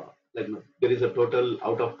like no, there is a total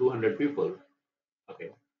out of 200 people.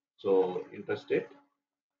 Okay, so interested.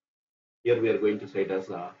 Here we are going to say it as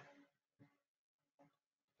a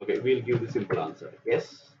okay. We'll give the simple answer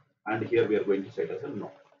yes, and here we are going to say it as a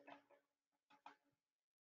no.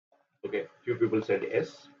 Okay, few people said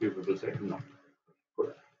yes, few people said no.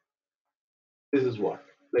 Good. This is what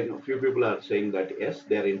like no, few people are saying that yes,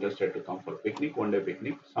 they are interested to come for picnic, 1 day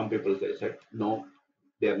picnic. Some people they said no,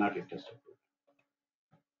 they are not interested.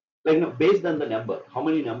 Like no, based on the number, how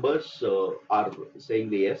many numbers are saying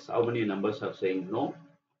the yes, how many numbers are saying no.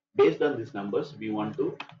 Based on these numbers, we want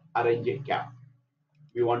to arrange a cab.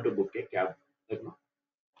 We want to book a cab. Like no,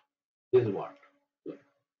 this is what.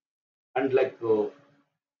 And like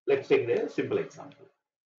let's take a simple example.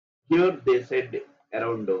 Here they said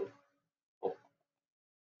around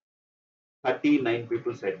 39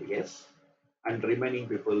 people said yes, and remaining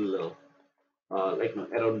people like no,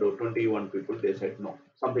 around 21 people they said no.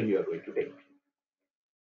 Something you are going to take.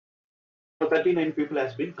 39 people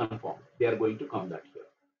has been confirmed. They are going to come that here.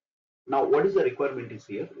 Now, what is the requirement is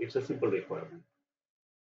here? It's a simple requirement.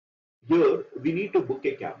 Here, we need to book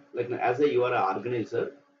a cab. Like as a you are an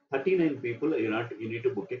organizer, 39 people, you need to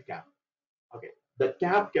book a cab. Okay. The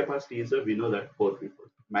cab capacity is we know that 4 people.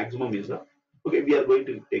 Maximum is okay, we are going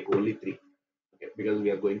to take only 3. Okay, because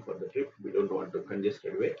we are going for the trip. We don't want to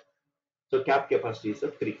congested way. So cab capacity is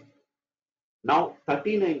 3. Now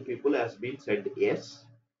 39 people has been said yes.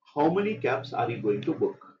 How many cabs are you going to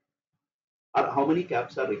book? Or how many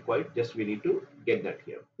cabs are required? Just we need to get that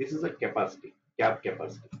here. This is a capacity, cab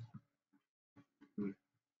capacity.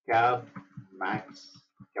 Cab max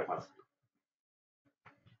capacity.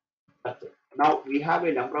 That's it. Now we have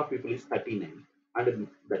a number of people is 39 and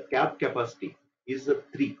the cab capacity is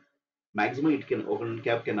 3. Maximum it can open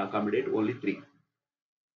cab can accommodate only 3.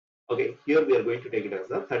 Okay, here we are going to take it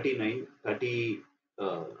as a 39,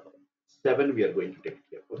 37 we are going to take it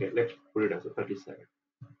here. Okay, let's put it as a 37.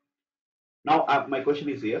 Now my question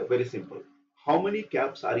is here, very simple. How many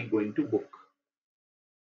cabs are you going to book?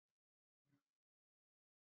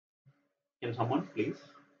 Can someone please?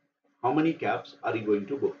 How many cabs are you going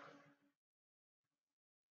to book?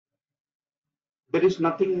 There is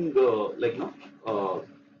nothing like no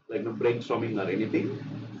brainstorming or anything.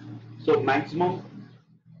 So maximum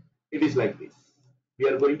it is like this. We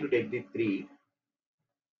are going to take the 3.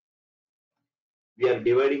 We are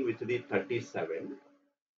dividing with the 37.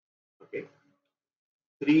 Okay.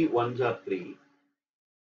 3 ones are 3. Okay.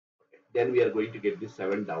 Then we are going to get the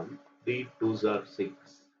 7 down. 3 twos are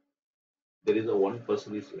 6. There is a 1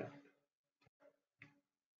 person is left.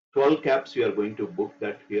 12 cabs we are going to book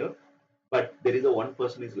that here. But there is a 1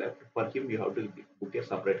 person is left. For him, you have to book a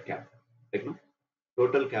separate cab. Like no,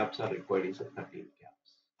 total cabs are required is 13 cabs.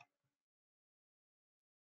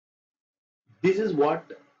 This is what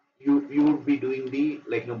you would be doing the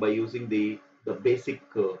like no by using the basic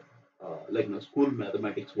like no school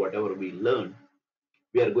mathematics whatever we learn.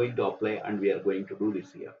 We are going to apply and we are going to do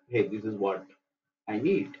this here. Hey, this is what I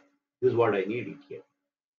need. This is what I need it here.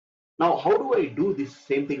 Now, how do I do this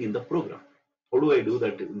same thing in the program? How do I do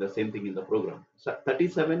that in the same thing in the program? So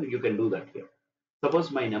 37, you can do that here.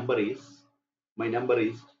 Suppose my number is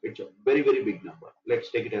it's a very very big number.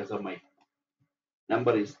 Let's take it as a my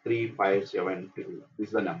number is 3572. This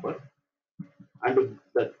is the number, and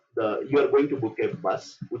the you are going to book a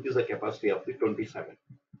bus which is a capacity of the 27.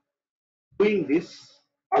 Doing this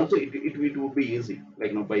also it would be easy.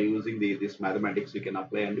 Like by using this mathematics we can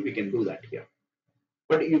apply and we can do that here.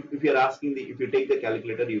 But if you're asking if you take the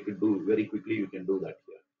calculator, you could do very quickly. You can do that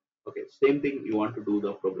here. Okay, same thing you want to do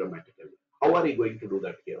the programmatically. How are you going to do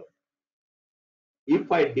that here?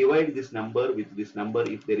 If I divide this number with this number,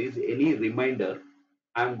 if there is any remainder,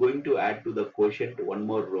 I'm going to add to the quotient one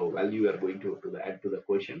more value. We are going to add to the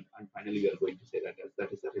quotient, and finally we are going to say that as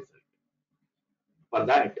that is the result. For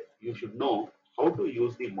that, you should know how to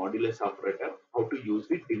use the modulus operator, how to use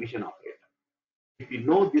the division operator. If you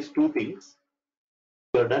know these two things,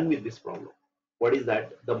 you are done with this problem. What is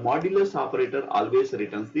that? The modulus operator always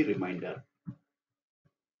returns the remainder.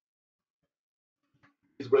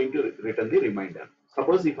 It's going to return the remainder.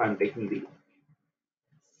 Suppose if I'm taking the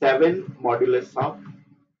 7 modulus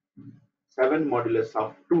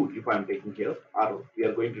of 2, if I'm taking here, or we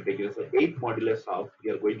are going to take it as 8 modulus of,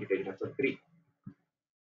 we are going to take it as 3.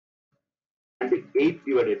 And 8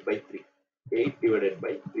 divided by 3. 8 divided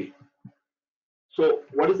by 3. So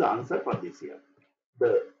what is the answer for this here?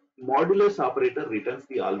 The modulus operator returns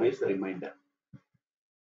the always the remainder.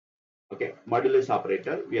 Okay, modulus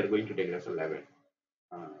operator, we are going to take it as 11.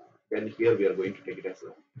 Then here we are going to take it as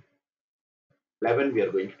 11. We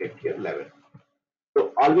are going to take here 11.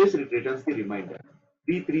 So always it returns the remainder.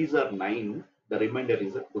 3 threes are 9. The remainder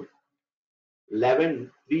is a 2.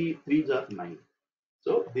 11, 3 threes are 9.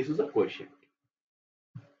 So this is a quotient.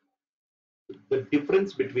 The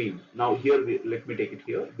difference between, now here, let me take it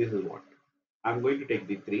here. This is what. I'm going to take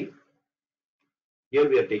the 3. Here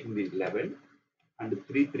we are taking the 11. And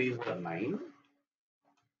 3 threes are 9.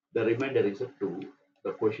 The remainder is a 2.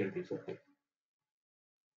 The quotient is a 3.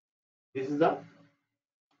 This is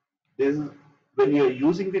when you are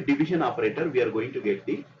using the division operator, we are going to get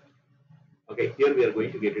the, okay, here we are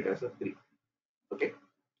going to get it as a 3. Okay,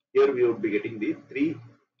 here we would be getting the 3.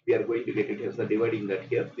 We are going to get it as a dividing that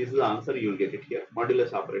here. This is the answer, you will get it here.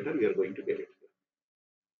 Modulus operator, we are going to get it here.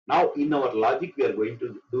 Now in our logic, we are going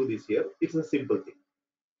to do this here. It's a simple thing.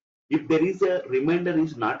 If there is a remainder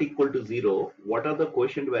is not equal to 0, what are the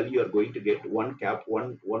quotient value you are going to get? One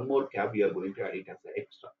more cap you are going to add it as an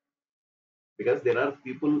extra. Because there are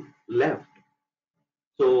people left.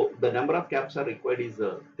 So the number of caps are required is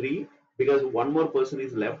 3. because one more person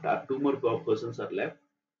is left or two more persons are left,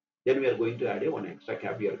 then we are going to add a one extra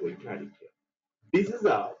cap. We are going to add it here. This is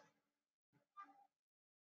a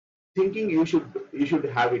thinking you should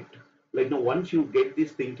have it. Like now, once you get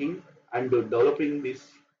this thinking and developing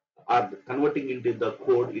this or converting into the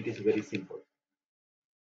code, it is very simple.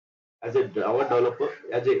 As a Java developer,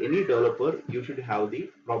 any developer, you should have the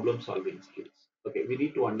problem solving skills. Okay, we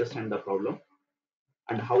need to understand the problem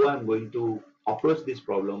and how I'm going to approach this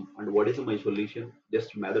problem and what is my solution.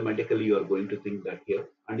 Just mathematically, you are going to think that here,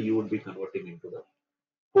 and you would be converting into the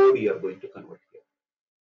code you are going to convert here.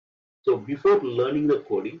 So before learning the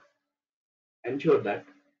coding, ensure that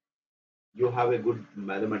you have a good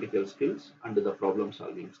mathematical skills and the problem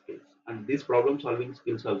solving skills. And these problem solving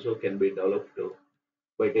skills also can be developed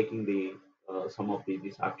by taking the some of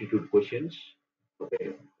these aptitude questions.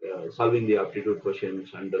 Okay, solving the aptitude questions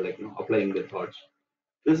and like applying the thoughts.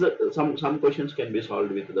 Some questions can be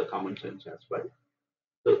solved with the common sense as well.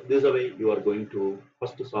 So this is a way you are going to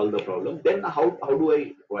first to solve the problem. Then how do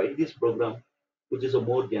I write this program, which is a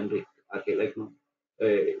more generic? Okay, like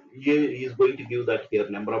he is going to give that here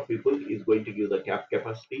number of people, is going to give the cap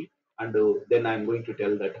capacity, and then I'm going to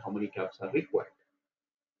tell that how many caps are required.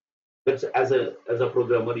 That's as a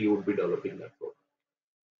programmer you would be developing that program.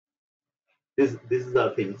 This is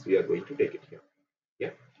the things we are going to take it here. Yeah.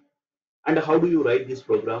 And how do you write this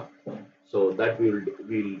program? So that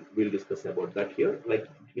we'll discuss about that here. Like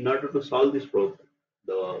in order to solve this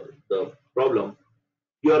the problem,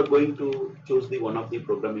 you are going to choose the one of the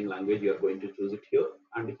programming language. You are going to choose it here,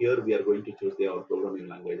 and here we are going to choose our programming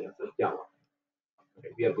language as a Java. Okay,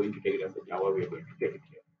 we are going to take it as a Java. We are going to take it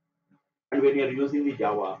here. And when you are using the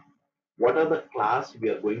Java, what are the class we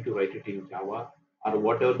are going to write it in Java, or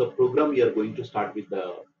whatever the program you are going to start with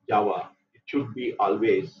the Java, it should be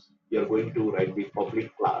always you are going to write the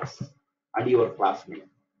public class and your class name.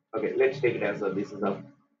 Okay, let's take it as this is a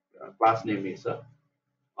class name is a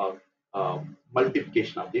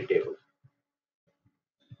multiplication of the table.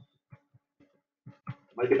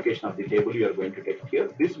 Multiplication of the table you are going to take here.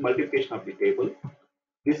 This multiplication of the table,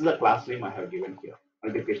 this is the class name I have given here.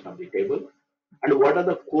 Multiplication of the table. And what are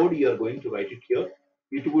the code you are going to write it here?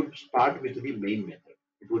 It would start with the main method.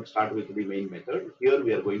 It would start with the main method. Here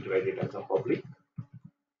we are going to write it as a public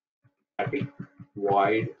static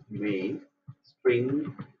void main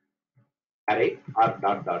string array or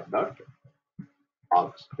dot dot dot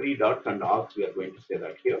args. Three dots and args we are going to say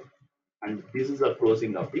that here. And this is the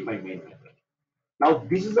closing of the my main method. Now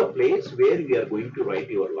this is a place where we are going to write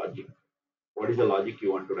your logic. What is the logic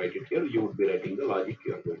you want to write it here? You would be writing the logic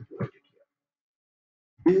you are going to write it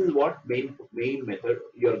here. This is what main method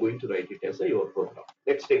you are going to write it as your program.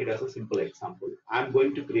 Let's take it as a simple example. I'm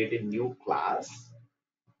going to create a new class.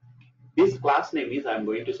 This class name is I'm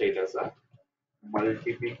going to say it as a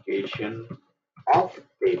multiplication of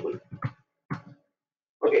table.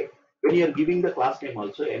 Okay, when you are giving the class name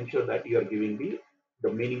also ensure that you are giving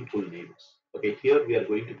the meaningful names. Okay, here we are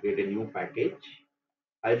going to create a new package.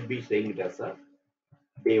 I'll be saying it as a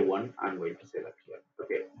day one. I'm going to say that here.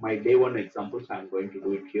 Okay, my day one examples I'm going to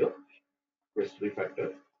do it here. Just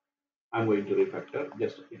refactor. I'm going to refactor.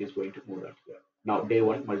 Just it is going to move that here. Now day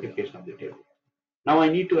one multiplication of the table. Now I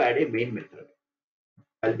need to add a main method.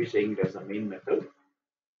 I'll be saying it as a main method.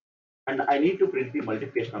 And I need to print the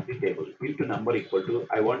multiplication of the table. Into number equal to,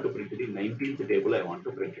 I want to print the 19th table, I want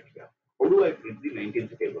to print it here. How do I print the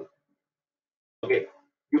 19th table? Okay,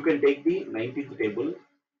 you can take the 19th table.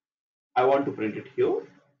 I want to print it here.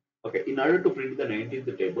 Okay, in order to print the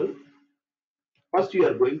 19th table, first you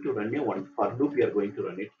are going to run a one for loop, you are going to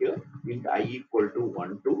run it here. Int I equal to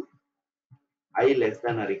 1 to I less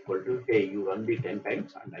than or equal to, hey, you run the 10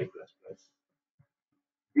 times and I plus plus.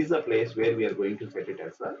 This is a place where we are going to set it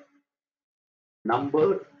as a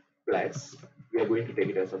number plus, we are going to take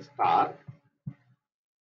it as a star,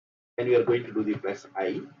 and we are going to do the plus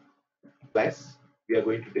I plus, we are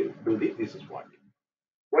going to do this is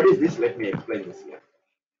what is this? Let me explain this here.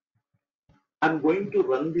 I'm going to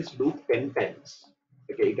run this loop 10 times.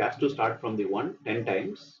 Okay, it has to start from the 10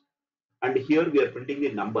 times, and here we are printing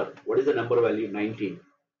the number. What is the number value? 19.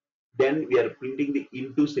 Then we are printing the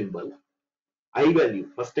into symbol. I value,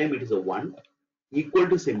 first time it is a 1, equal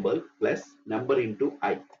to symbol plus number into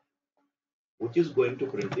I, which is going to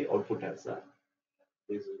print the output as a,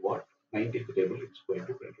 this is what 19th table it's going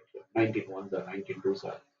to print it here. 19 ones or 19 twos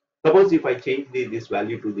are. Suppose if I change this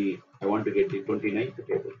value to the, I want to get the 29th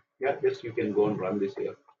table. Yeah, just you can go and run this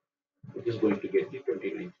here. It is going to get the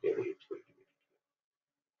 29th table. It's going to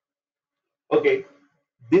be. Okay,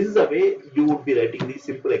 this is a way you would be writing the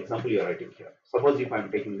simple example you are writing here. Suppose if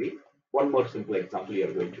I'm taking the one more simple example you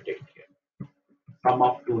are going to take here. sum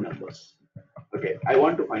of two numbers. Okay, I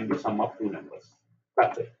want to find the sum of two numbers.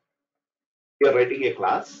 That's it. We are writing a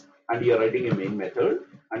class and you are writing a main method,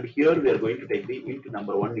 and here we are going to take the int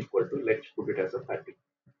number one equal to, let's put it as a 30.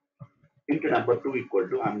 Int number two equal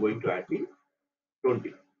to, I'm going to add the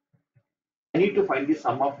 20. I need to find the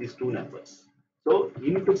sum of these two numbers. So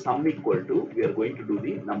into sum equal to, we are going to do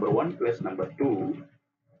the number one plus number two.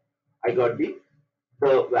 I got the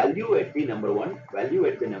value at the number one, value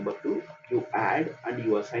at the number two, you add and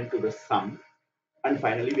you assign to the sum, and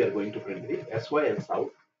finally we are going to print the SYS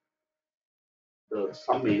out. The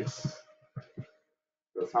sum is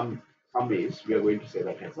the sum is, we are going to say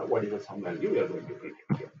that as a, what is the sum value, we are going to print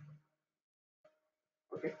it here.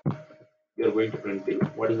 Okay, we are going to print the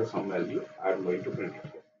what is the sum value, I am going to print it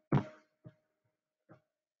here.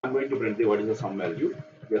 I'm going to print the what is the sum value.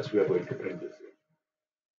 Yes, we are going to print this here.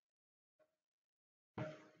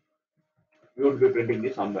 We would be printing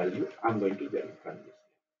the sum value. I'm going to print this.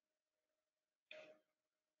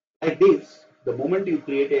 Like this, the moment you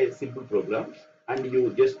create a simple program and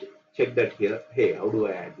you just check that here, hey, how do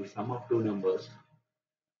I add the sum of two numbers?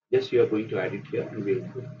 Just you are going to add it here and we will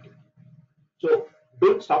do it. So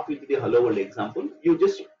don't stop with the hello world example. You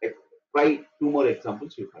just try two more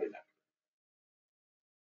examples, you try that.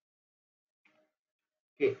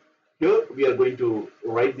 Okay, here we are going to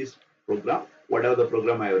write this program, whatever the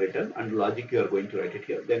program I have written, and logic you are going to write it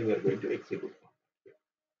here. Then we are going to execute.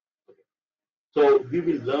 So we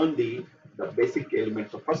will learn the basic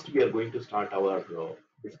elements. So first we are going to start our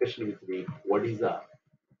discussion with the what is a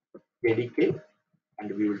KDK,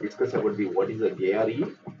 and we will discuss about the what is a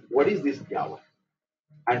JRE, what is this Java,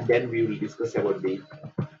 and then we will discuss about the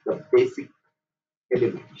basic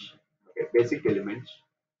elements. Okay, basic elements,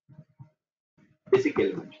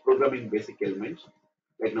 programming basic elements,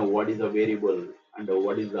 like now what is a variable and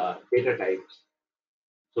what is the data types.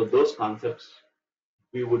 So those concepts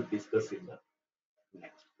we would discuss in the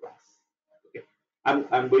next class. Okay,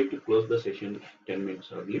 I'm going to close the session 10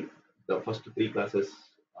 minutes early. The first three classes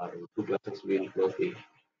or two classes will close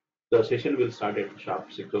the session will start at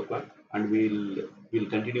sharp 6 o'clock, and we'll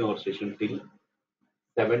continue our session till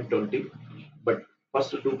 7:20. But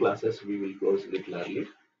first two classes we will close a little early.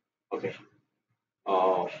 Okay,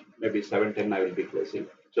 maybe 7:10 I will be closing.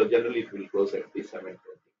 So generally it will close at the 7:20.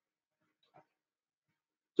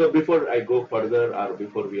 So before I go further, or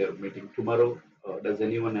before we are meeting tomorrow, does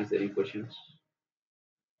anyone has any questions?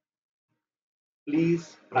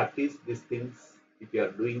 Please practice these things if you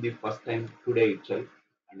are doing the first time today itself,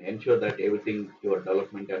 and ensure that everything your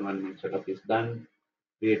development environment setup is done,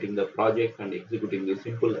 creating the project and executing the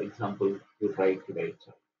simple example you try today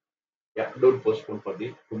itself. Yeah, don't postpone for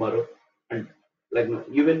the tomorrow. And like no,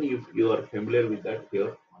 even if you are familiar with that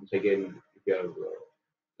here, once again, if you are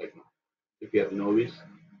like no, if you are novice,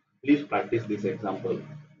 please practice this example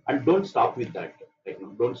and don't stop with that. Like no,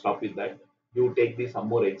 don't stop with that. You take this some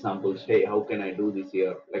more examples. Hey, how can I do this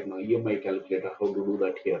here? Like no, EMI calculator, how to do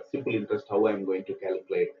that here? Simple interest, how I'm going to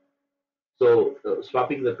calculate. So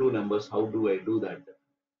swapping the two numbers, how do I do that?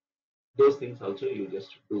 Those things also you just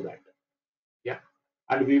do that. Yeah,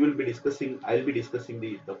 and we will be discussing. I'll be discussing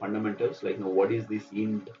the fundamentals, like what is this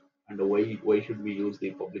int and why should we use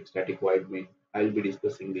the public static void main. I'll be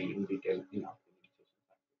discussing the in detail in our session.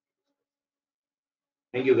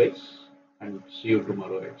 Thank you guys, and see you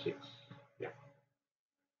tomorrow at 6. Yeah.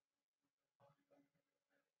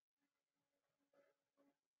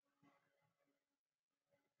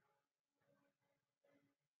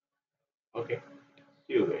 Okay.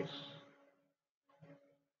 See you guys.